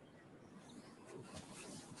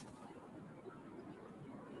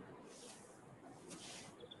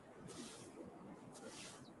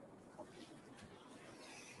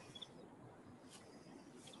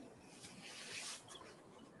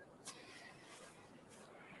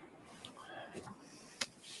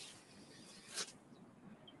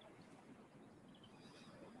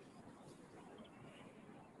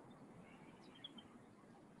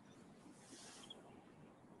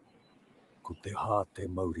 Ko te hā te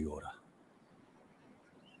mauri ora.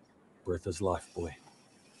 Breath is life, boy.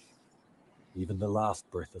 Even the last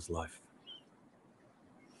breath is life.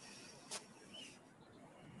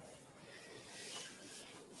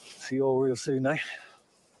 See you all real soon, eh?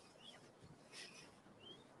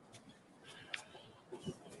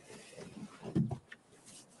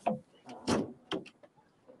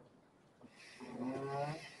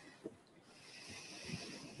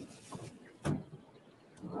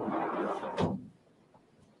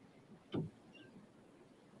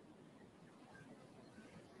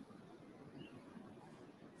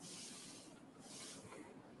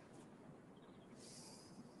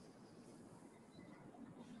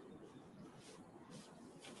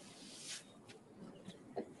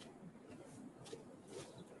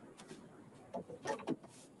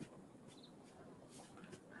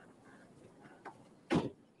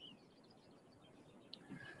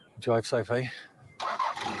 Drive safe, eh?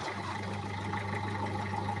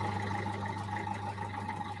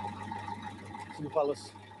 See you,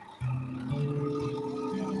 fellas.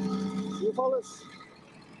 See you, fellas.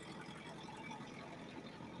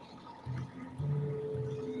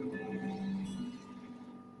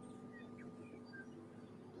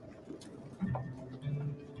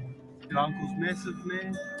 Your uncle's massive,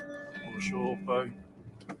 man. For sure, Bo.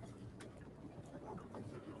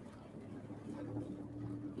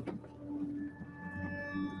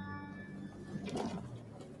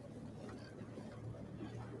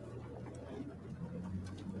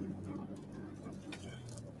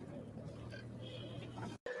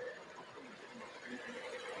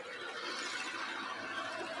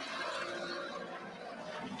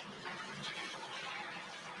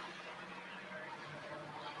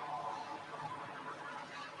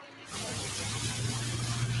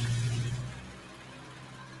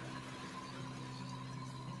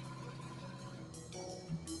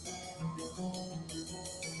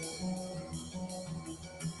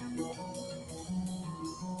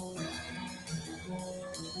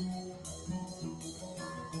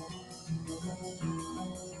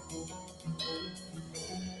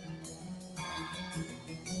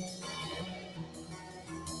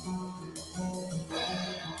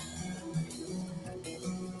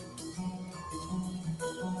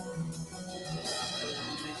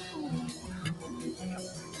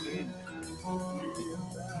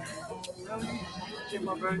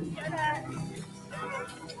 My bro. Oh,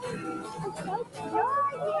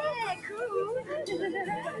 yeah, cool.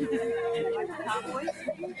 Like the cowboys?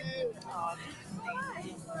 Oh,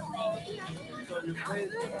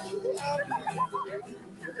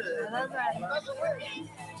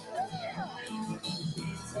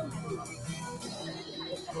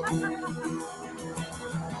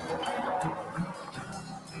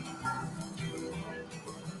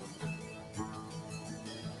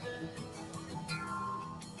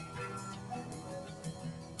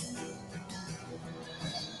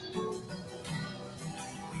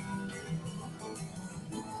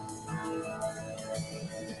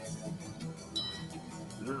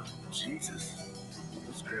 Oh, Jesus.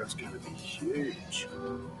 This crowd's gonna be huge.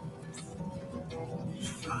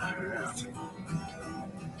 Far out.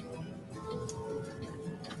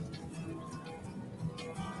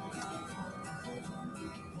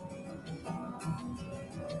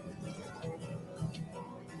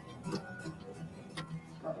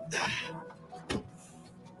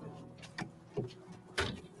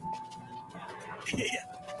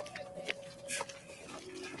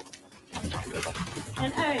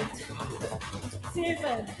 And 8,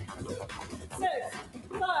 7, 6,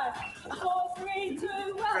 5, 4, 3, 2,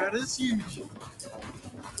 1. Crowd is huge.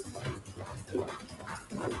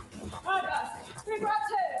 Alright, guys, big right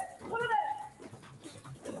here. Pull it in.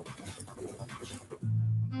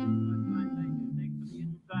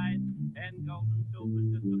 And gold and silver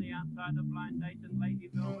just to the outside of blind date and lady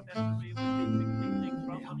velvet at the rear with 16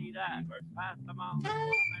 from the leader. Past the mile, they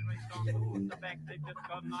race on towards the back. They've just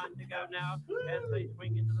got 9 to go now as they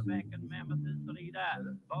swing into the back, and Mammoth is the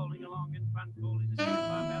leader. Bowling along in front, calling the 2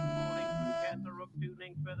 about 4 lengths from Cather Rook, 2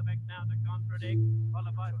 lengths further back now to contradict.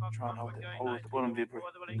 Followed by Fox Try and hold going the ball in February.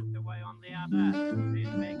 for the length away on the outer. Then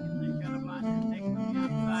back in the shadow blind is next on the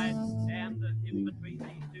outside, and in between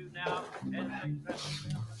these two now as they travel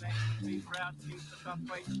down the back to be proud to keep the top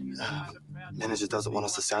weight. Manager doesn't want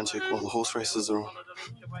us to sound check while the horse races are on.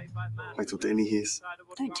 Wait till Danny hears.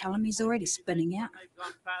 Don't tell him he's already spinning out.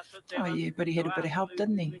 Oh, yeah, but he had a bit of help,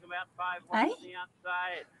 didn't he? Eh?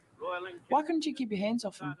 Why couldn't you keep your hands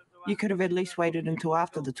off him? You could have at least waited until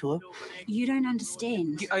after the tour. You don't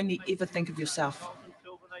understand. You only ever think of yourself.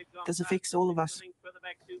 This affects all of us.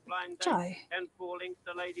 Joe.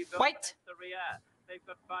 Wait!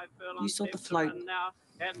 You sort the float.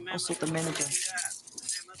 I'll sort the manager.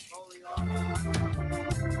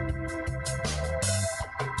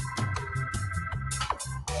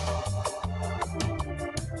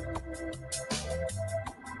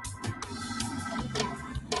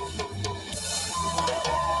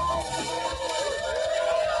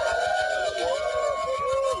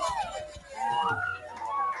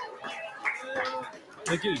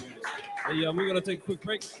 Thank you. Hey, we're going to take a quick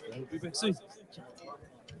break. We'll be back soon.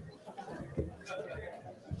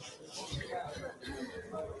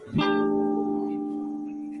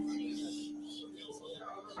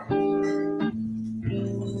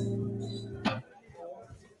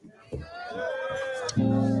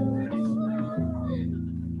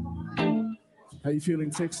 How you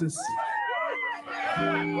feeling, Texas?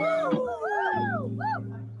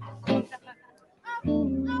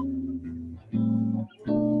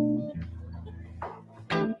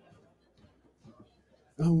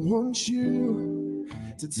 I want you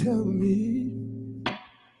to tell me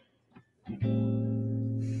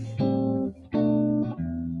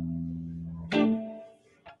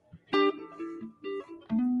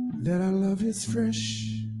that our love is fresh.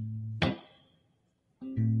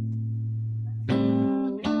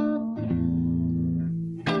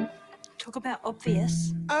 Talk about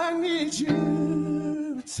obvious. I need you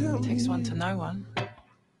to tell me. Takes one to know one.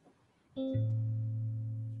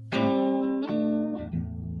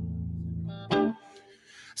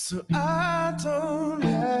 So I don't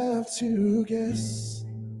have to guess.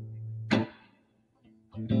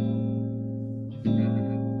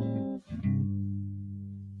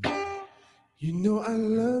 You know I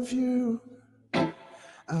love you,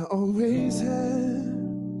 I always have.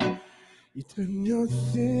 You done your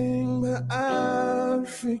thing, but I'll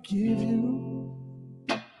forgive you.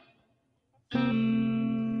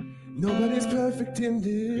 Nobody's perfect in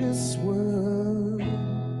this world.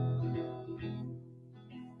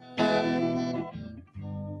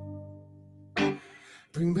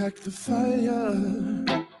 Bring back the fire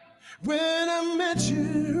when I met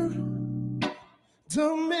you.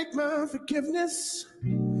 Don't make my forgiveness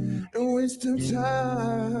a waste of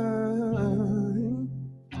time.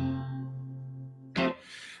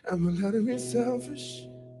 I'm allowed to be selfish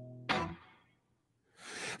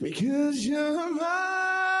because you're mine.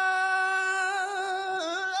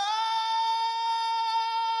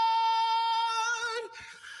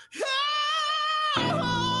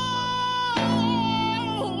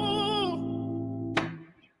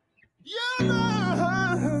 You're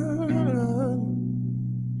mine.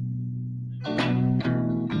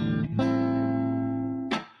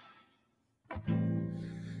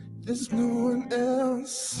 There's no one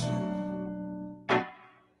else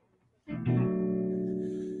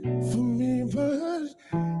for me but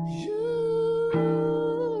you.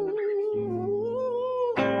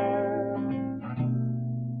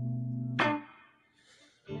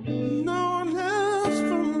 No one else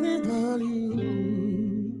for me but you.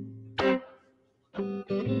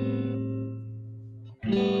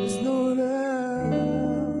 There's no one else.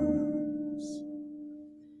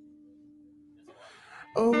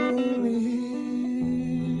 Only you.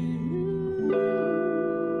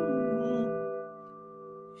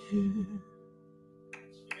 Yeah.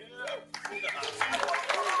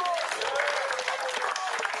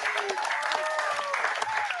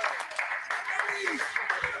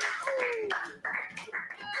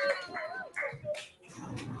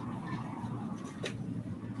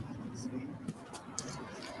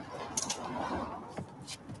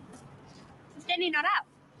 Is Danny not up?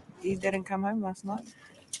 He didn't come home last night.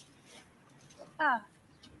 Oh,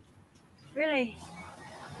 really?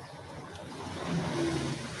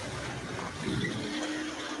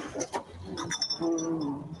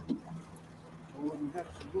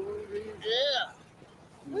 Yeah.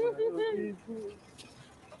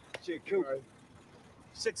 Shit, cool.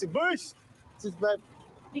 Sexy boys. Just back.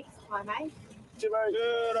 Next time, eh? Yeah,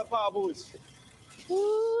 the power boys.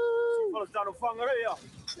 Woo! Fellas down the funger here.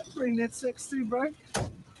 Bring that sex too, bro.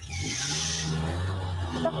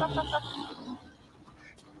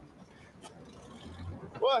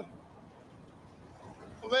 What?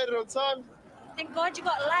 I made it on time. Thank God you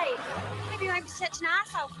got laid. Maybe you won't be such an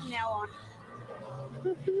asshole from now on.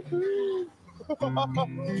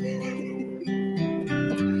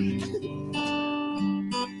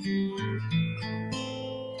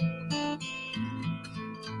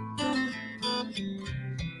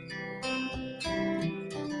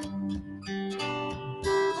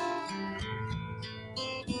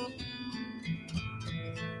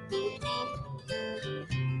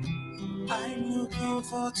 I'm looking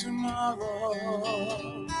for tomorrow.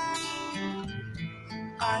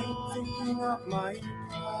 I'm thinking of my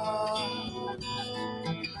past.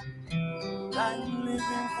 I'm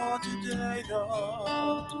living for today,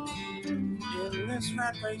 though. In this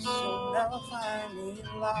rat race, you'll never find me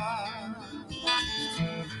lost.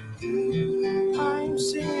 I'm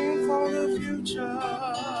singing for the future,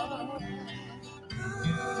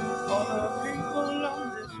 for the people on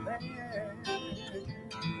this land.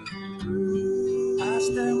 I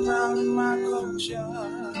stand proud in my culture.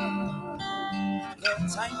 The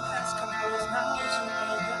time has come for us now to make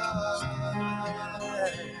it stand.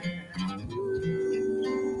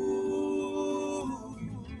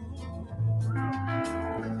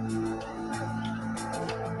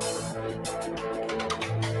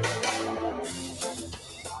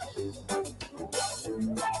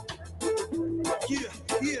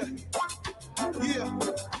 Yeah.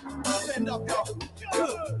 Stand up, y'all.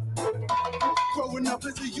 Good. Growing up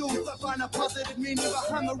as a youth, I find a positive meaning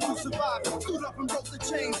behind the rules survive. Stood up and broke the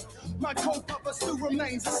chains. My cold purpose still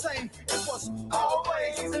remains the same. It was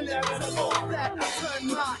always inevitable that I turned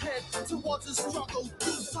my head towards the struggle.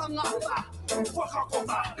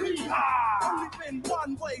 Only been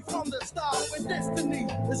one way from the start when destiny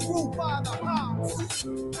is ruled by the heart.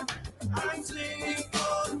 I'm singing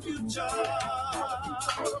for the future,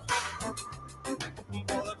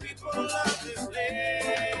 for the people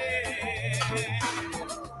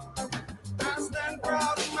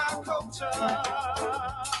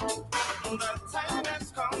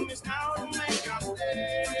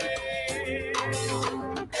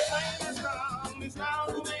It's now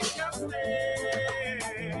to make us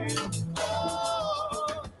stay.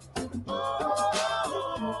 Oh,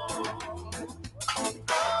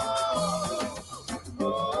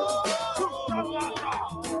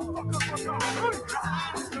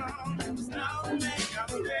 it's now to make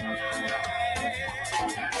us stay.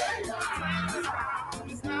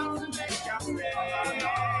 It's now to make us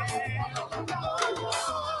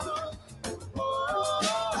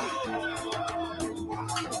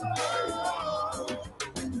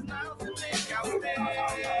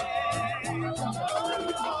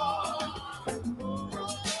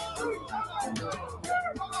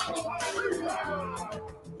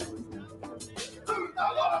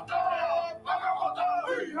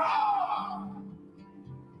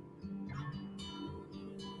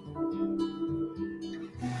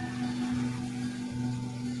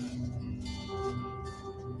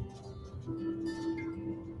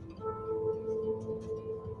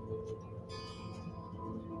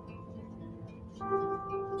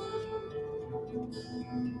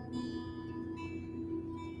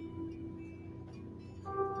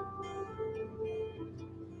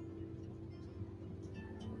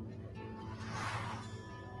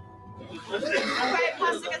Okay,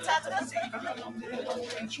 pass the guitar to us.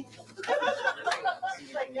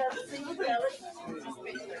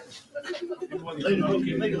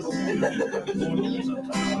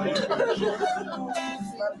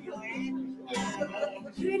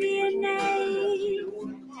 Pretty name,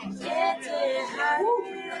 get it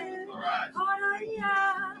higher.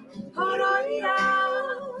 Horoya,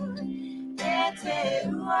 get it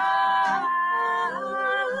wild.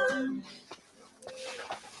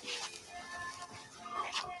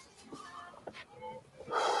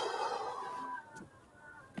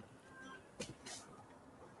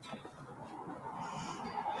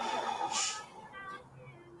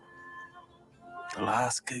 The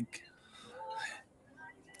last gig.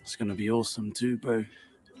 It's gonna be awesome too, bro.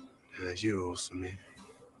 Yeah, you're awesome, man.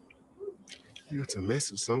 You got some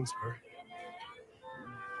massive songs, bro.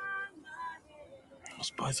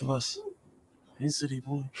 It's both of us. N.Z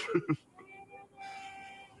boy.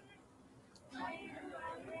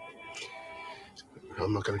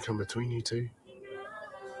 I'm not gonna come between you two.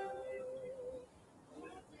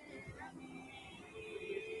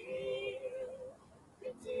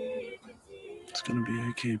 It's gonna be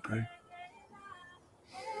okay, bro.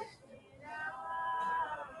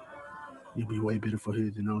 You'll be way better for her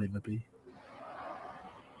than I'll ever be.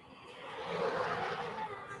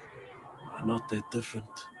 We're not that different.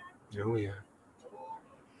 Oh, yeah.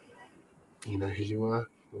 You know who you are,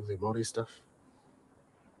 all the body stuff.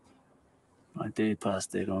 My dad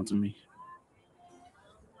passed that on to me.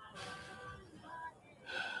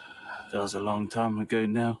 That was a long time ago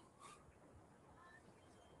now.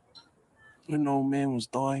 When an old man was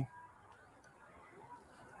dying,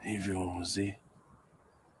 everyone was there.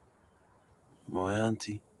 My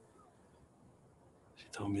auntie, she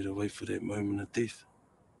told me to wait for that moment of death.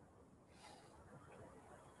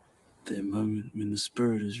 That moment when the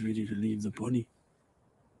spirit is ready to leave the body.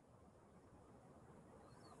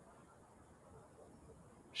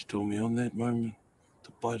 She told me on that moment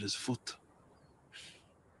to bite his foot.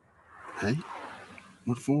 Hey?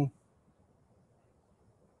 What for?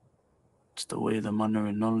 It's the way the mana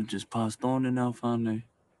and knowledge is passed on in our whānau.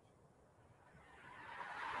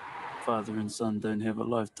 Father and son don't have a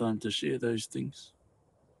lifetime to share those things.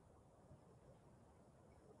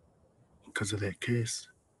 Because of that curse.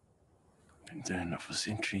 Been doing it for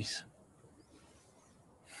centuries.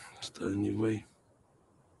 It's the only way.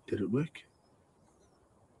 Did it work?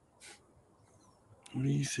 What do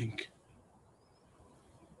you think?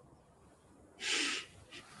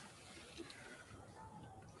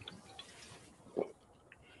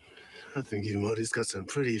 I think you Māori's got some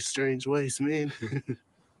pretty strange ways, man.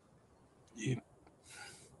 Yeah.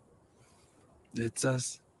 That's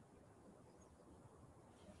us.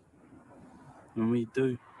 And we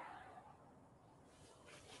do.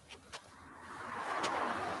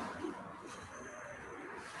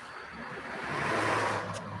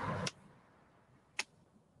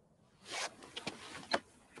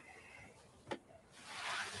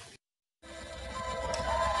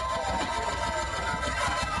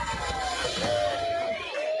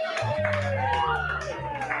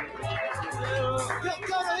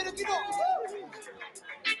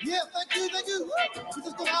 Yeah, thank you. We're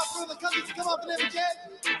just gonna ask for the countries to come up and have a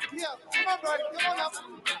chat. Yeah, come on, bro, come on up.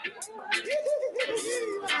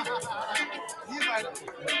 Yeah, mate.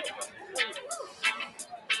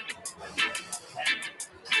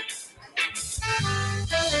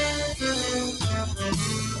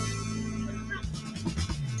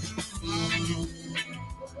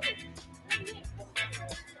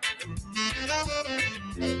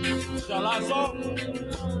 Shall I song?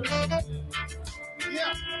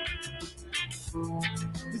 Yeah.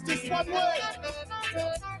 It's just one way.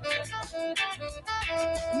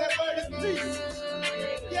 Never is peace.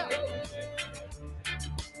 Yeah.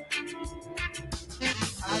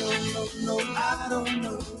 I don't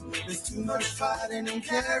know. There's too much fighting and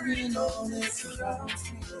carrying on. It surrounds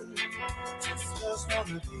me. Just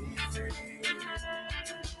wanna be free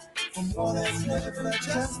from war that's never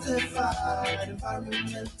justified.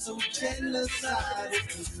 Environmental genocide.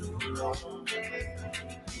 It's been too long.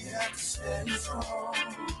 We have to stand strong.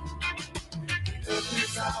 Earth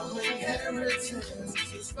is our inheritance.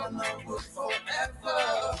 It's gonna work forever.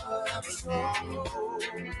 Have a stronghold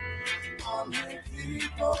on the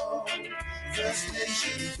people. First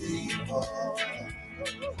Nation people.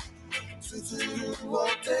 To do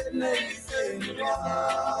what they may think.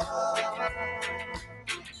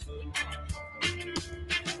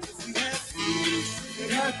 We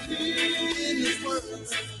have peace in this world.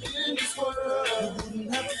 In this world, we wouldn't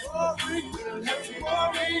have to worry. We don't have to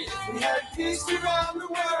worry if we had peace around the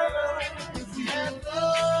world. If we had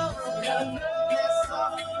love,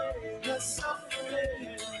 less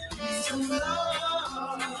suffering, peace and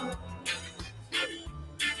love.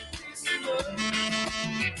 Peace and love.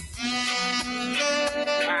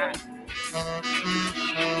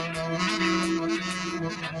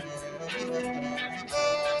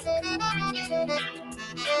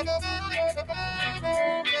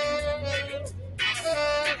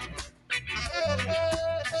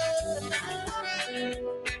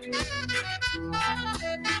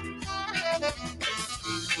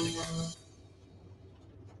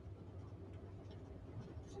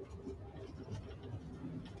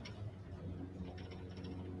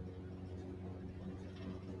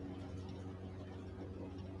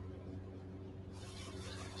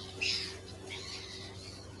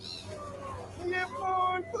 Yeah,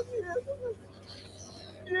 boy, fuck yeah.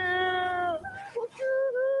 Yeah, fuck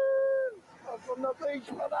yeah. I'm from the beach,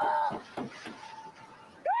 brother.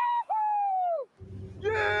 Yahoo!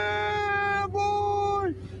 Yeah, boy.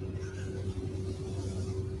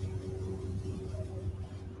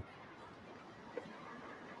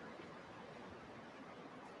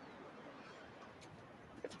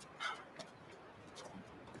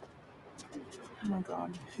 Oh my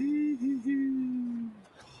God.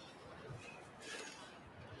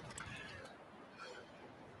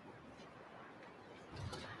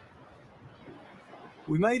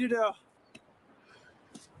 We made it out.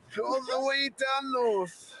 All the way down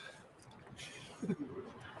north.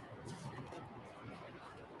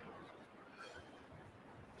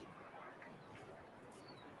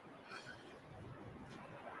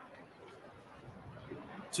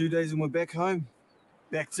 2 days and we're back home.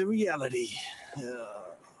 Back to reality. I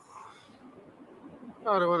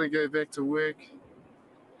don't want to go back to work.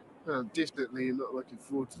 I'm definitely not looking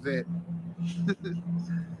forward to that.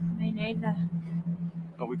 Me neither.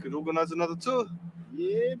 Oh, we could organise another tour.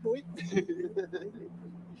 Yeah, boy.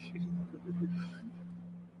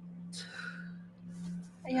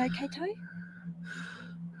 Are you okay, Toe?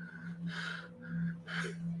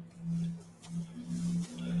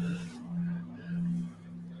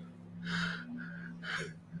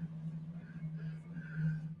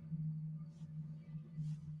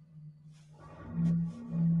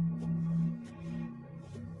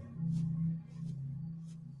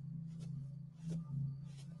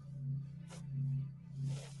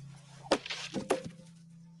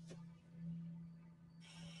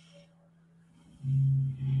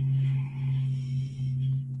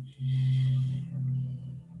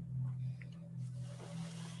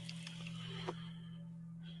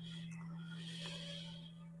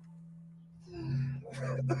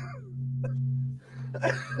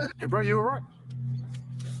 Hey, bro, you all right?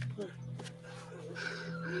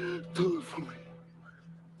 Do it for me.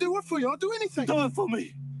 Do it for you. I'll do anything. Do it for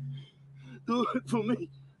me. Do it for me.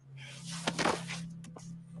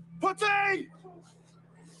 Putty!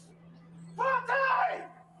 Putty!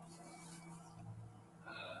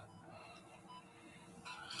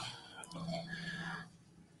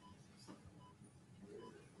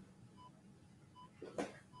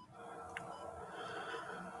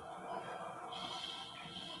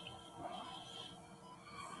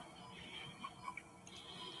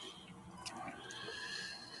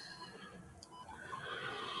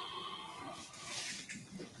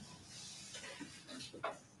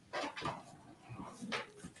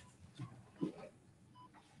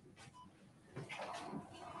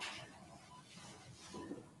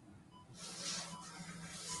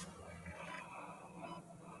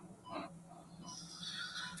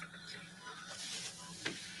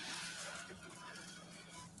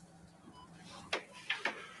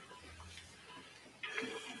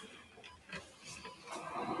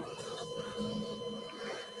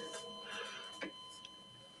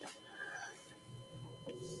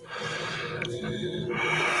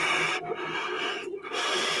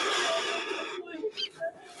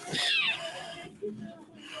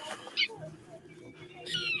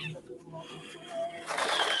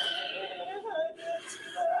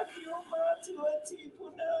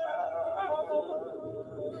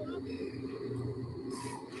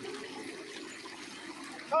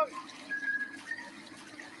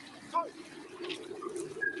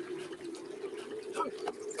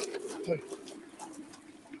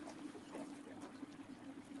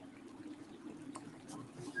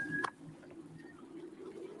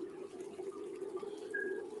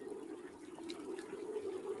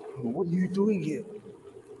 What are you doing here?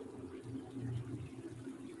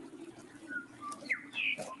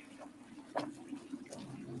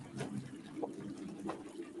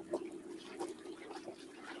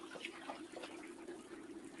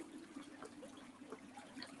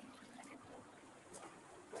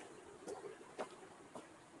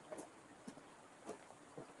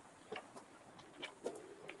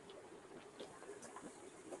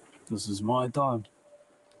 This is my time.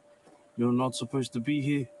 You're not supposed to be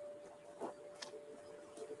here.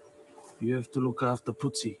 You have to look after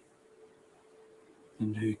Putsi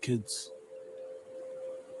and her kids.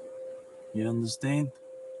 You understand?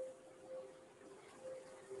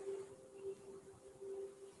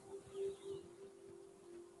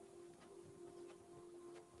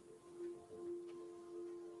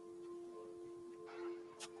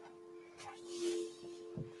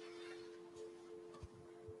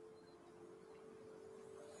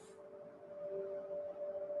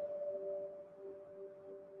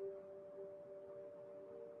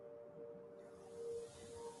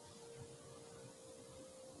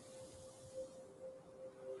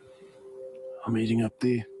 I'm eating up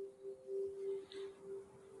there.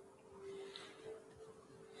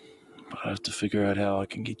 But I have to figure out how I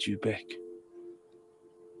can get you back.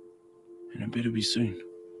 And it better be soon.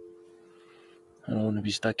 I don't want to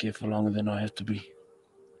be stuck here for longer than I have to be.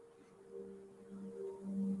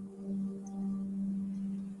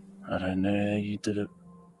 I don't know how you did it.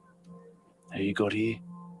 How you got here.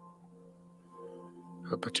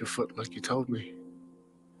 Up at your foot like you told me.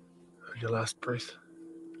 On your last breath.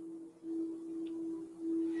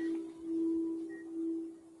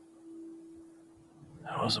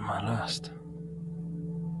 That wasn't my last.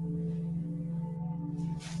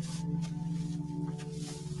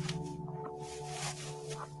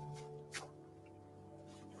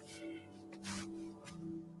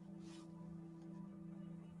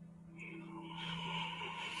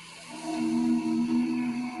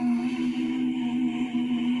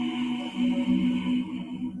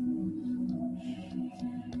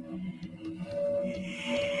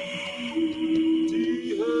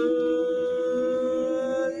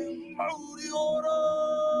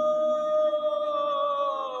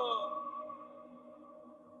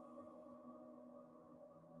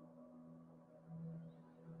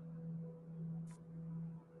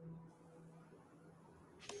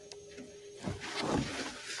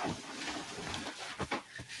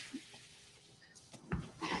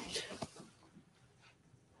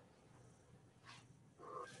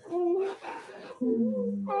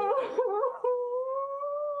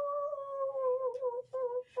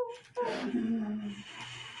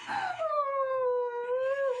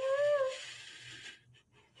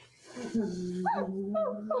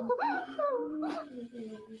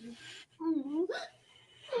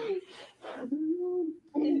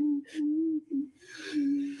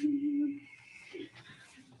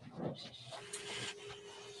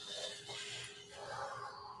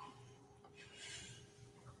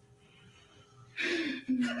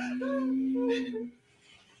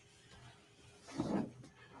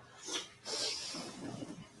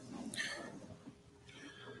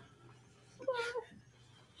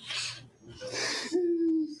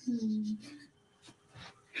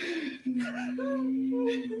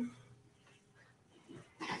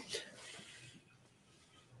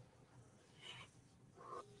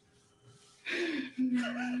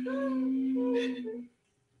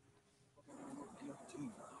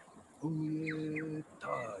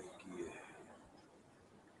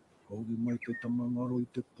 Hoki mai te tamangaro I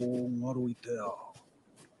te pō, ngaro I te ao.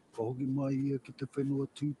 Ka hoki mai ia ki te whenua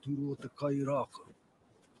tūturu o te kairaka.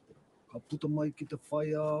 Ka puta mai ki te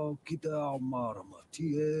whai ao, ki te ao marama,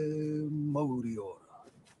 ti e mauri ora.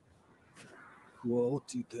 Kua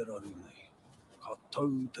oti te rari nei, ka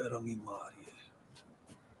tau te rangi māri e.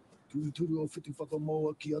 Tūturu o whiti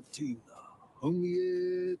whakamoa ki a tīna, hungi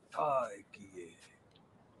e, tāe ki e.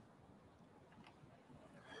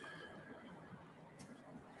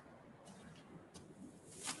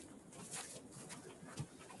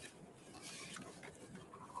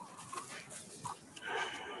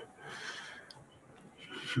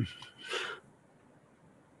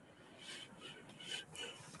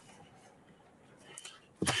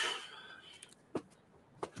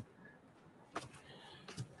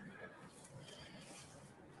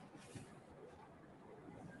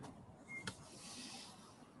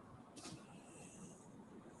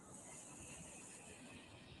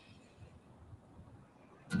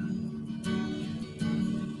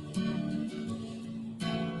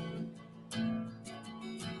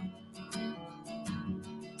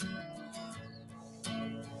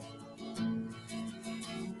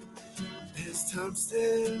 as time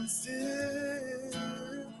stands still,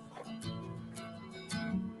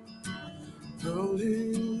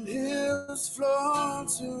 rolling hills flow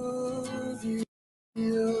to the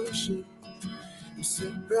ocean. We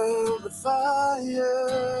sit round the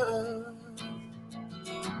fire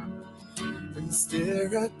and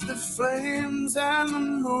stare at the flames and the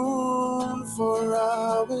moon for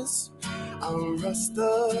hours. I'll rust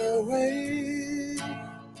away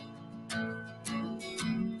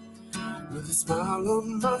with a smile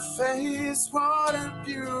on my face. What a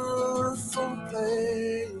beautiful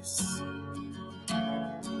place.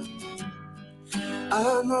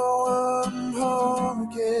 I know I'm home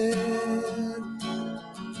again.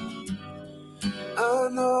 I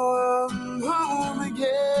know I'm home again.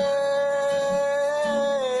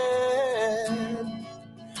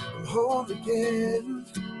 I'm home again.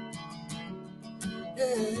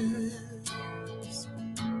 Yes.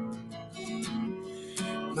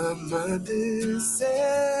 My mind is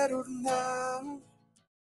settled now.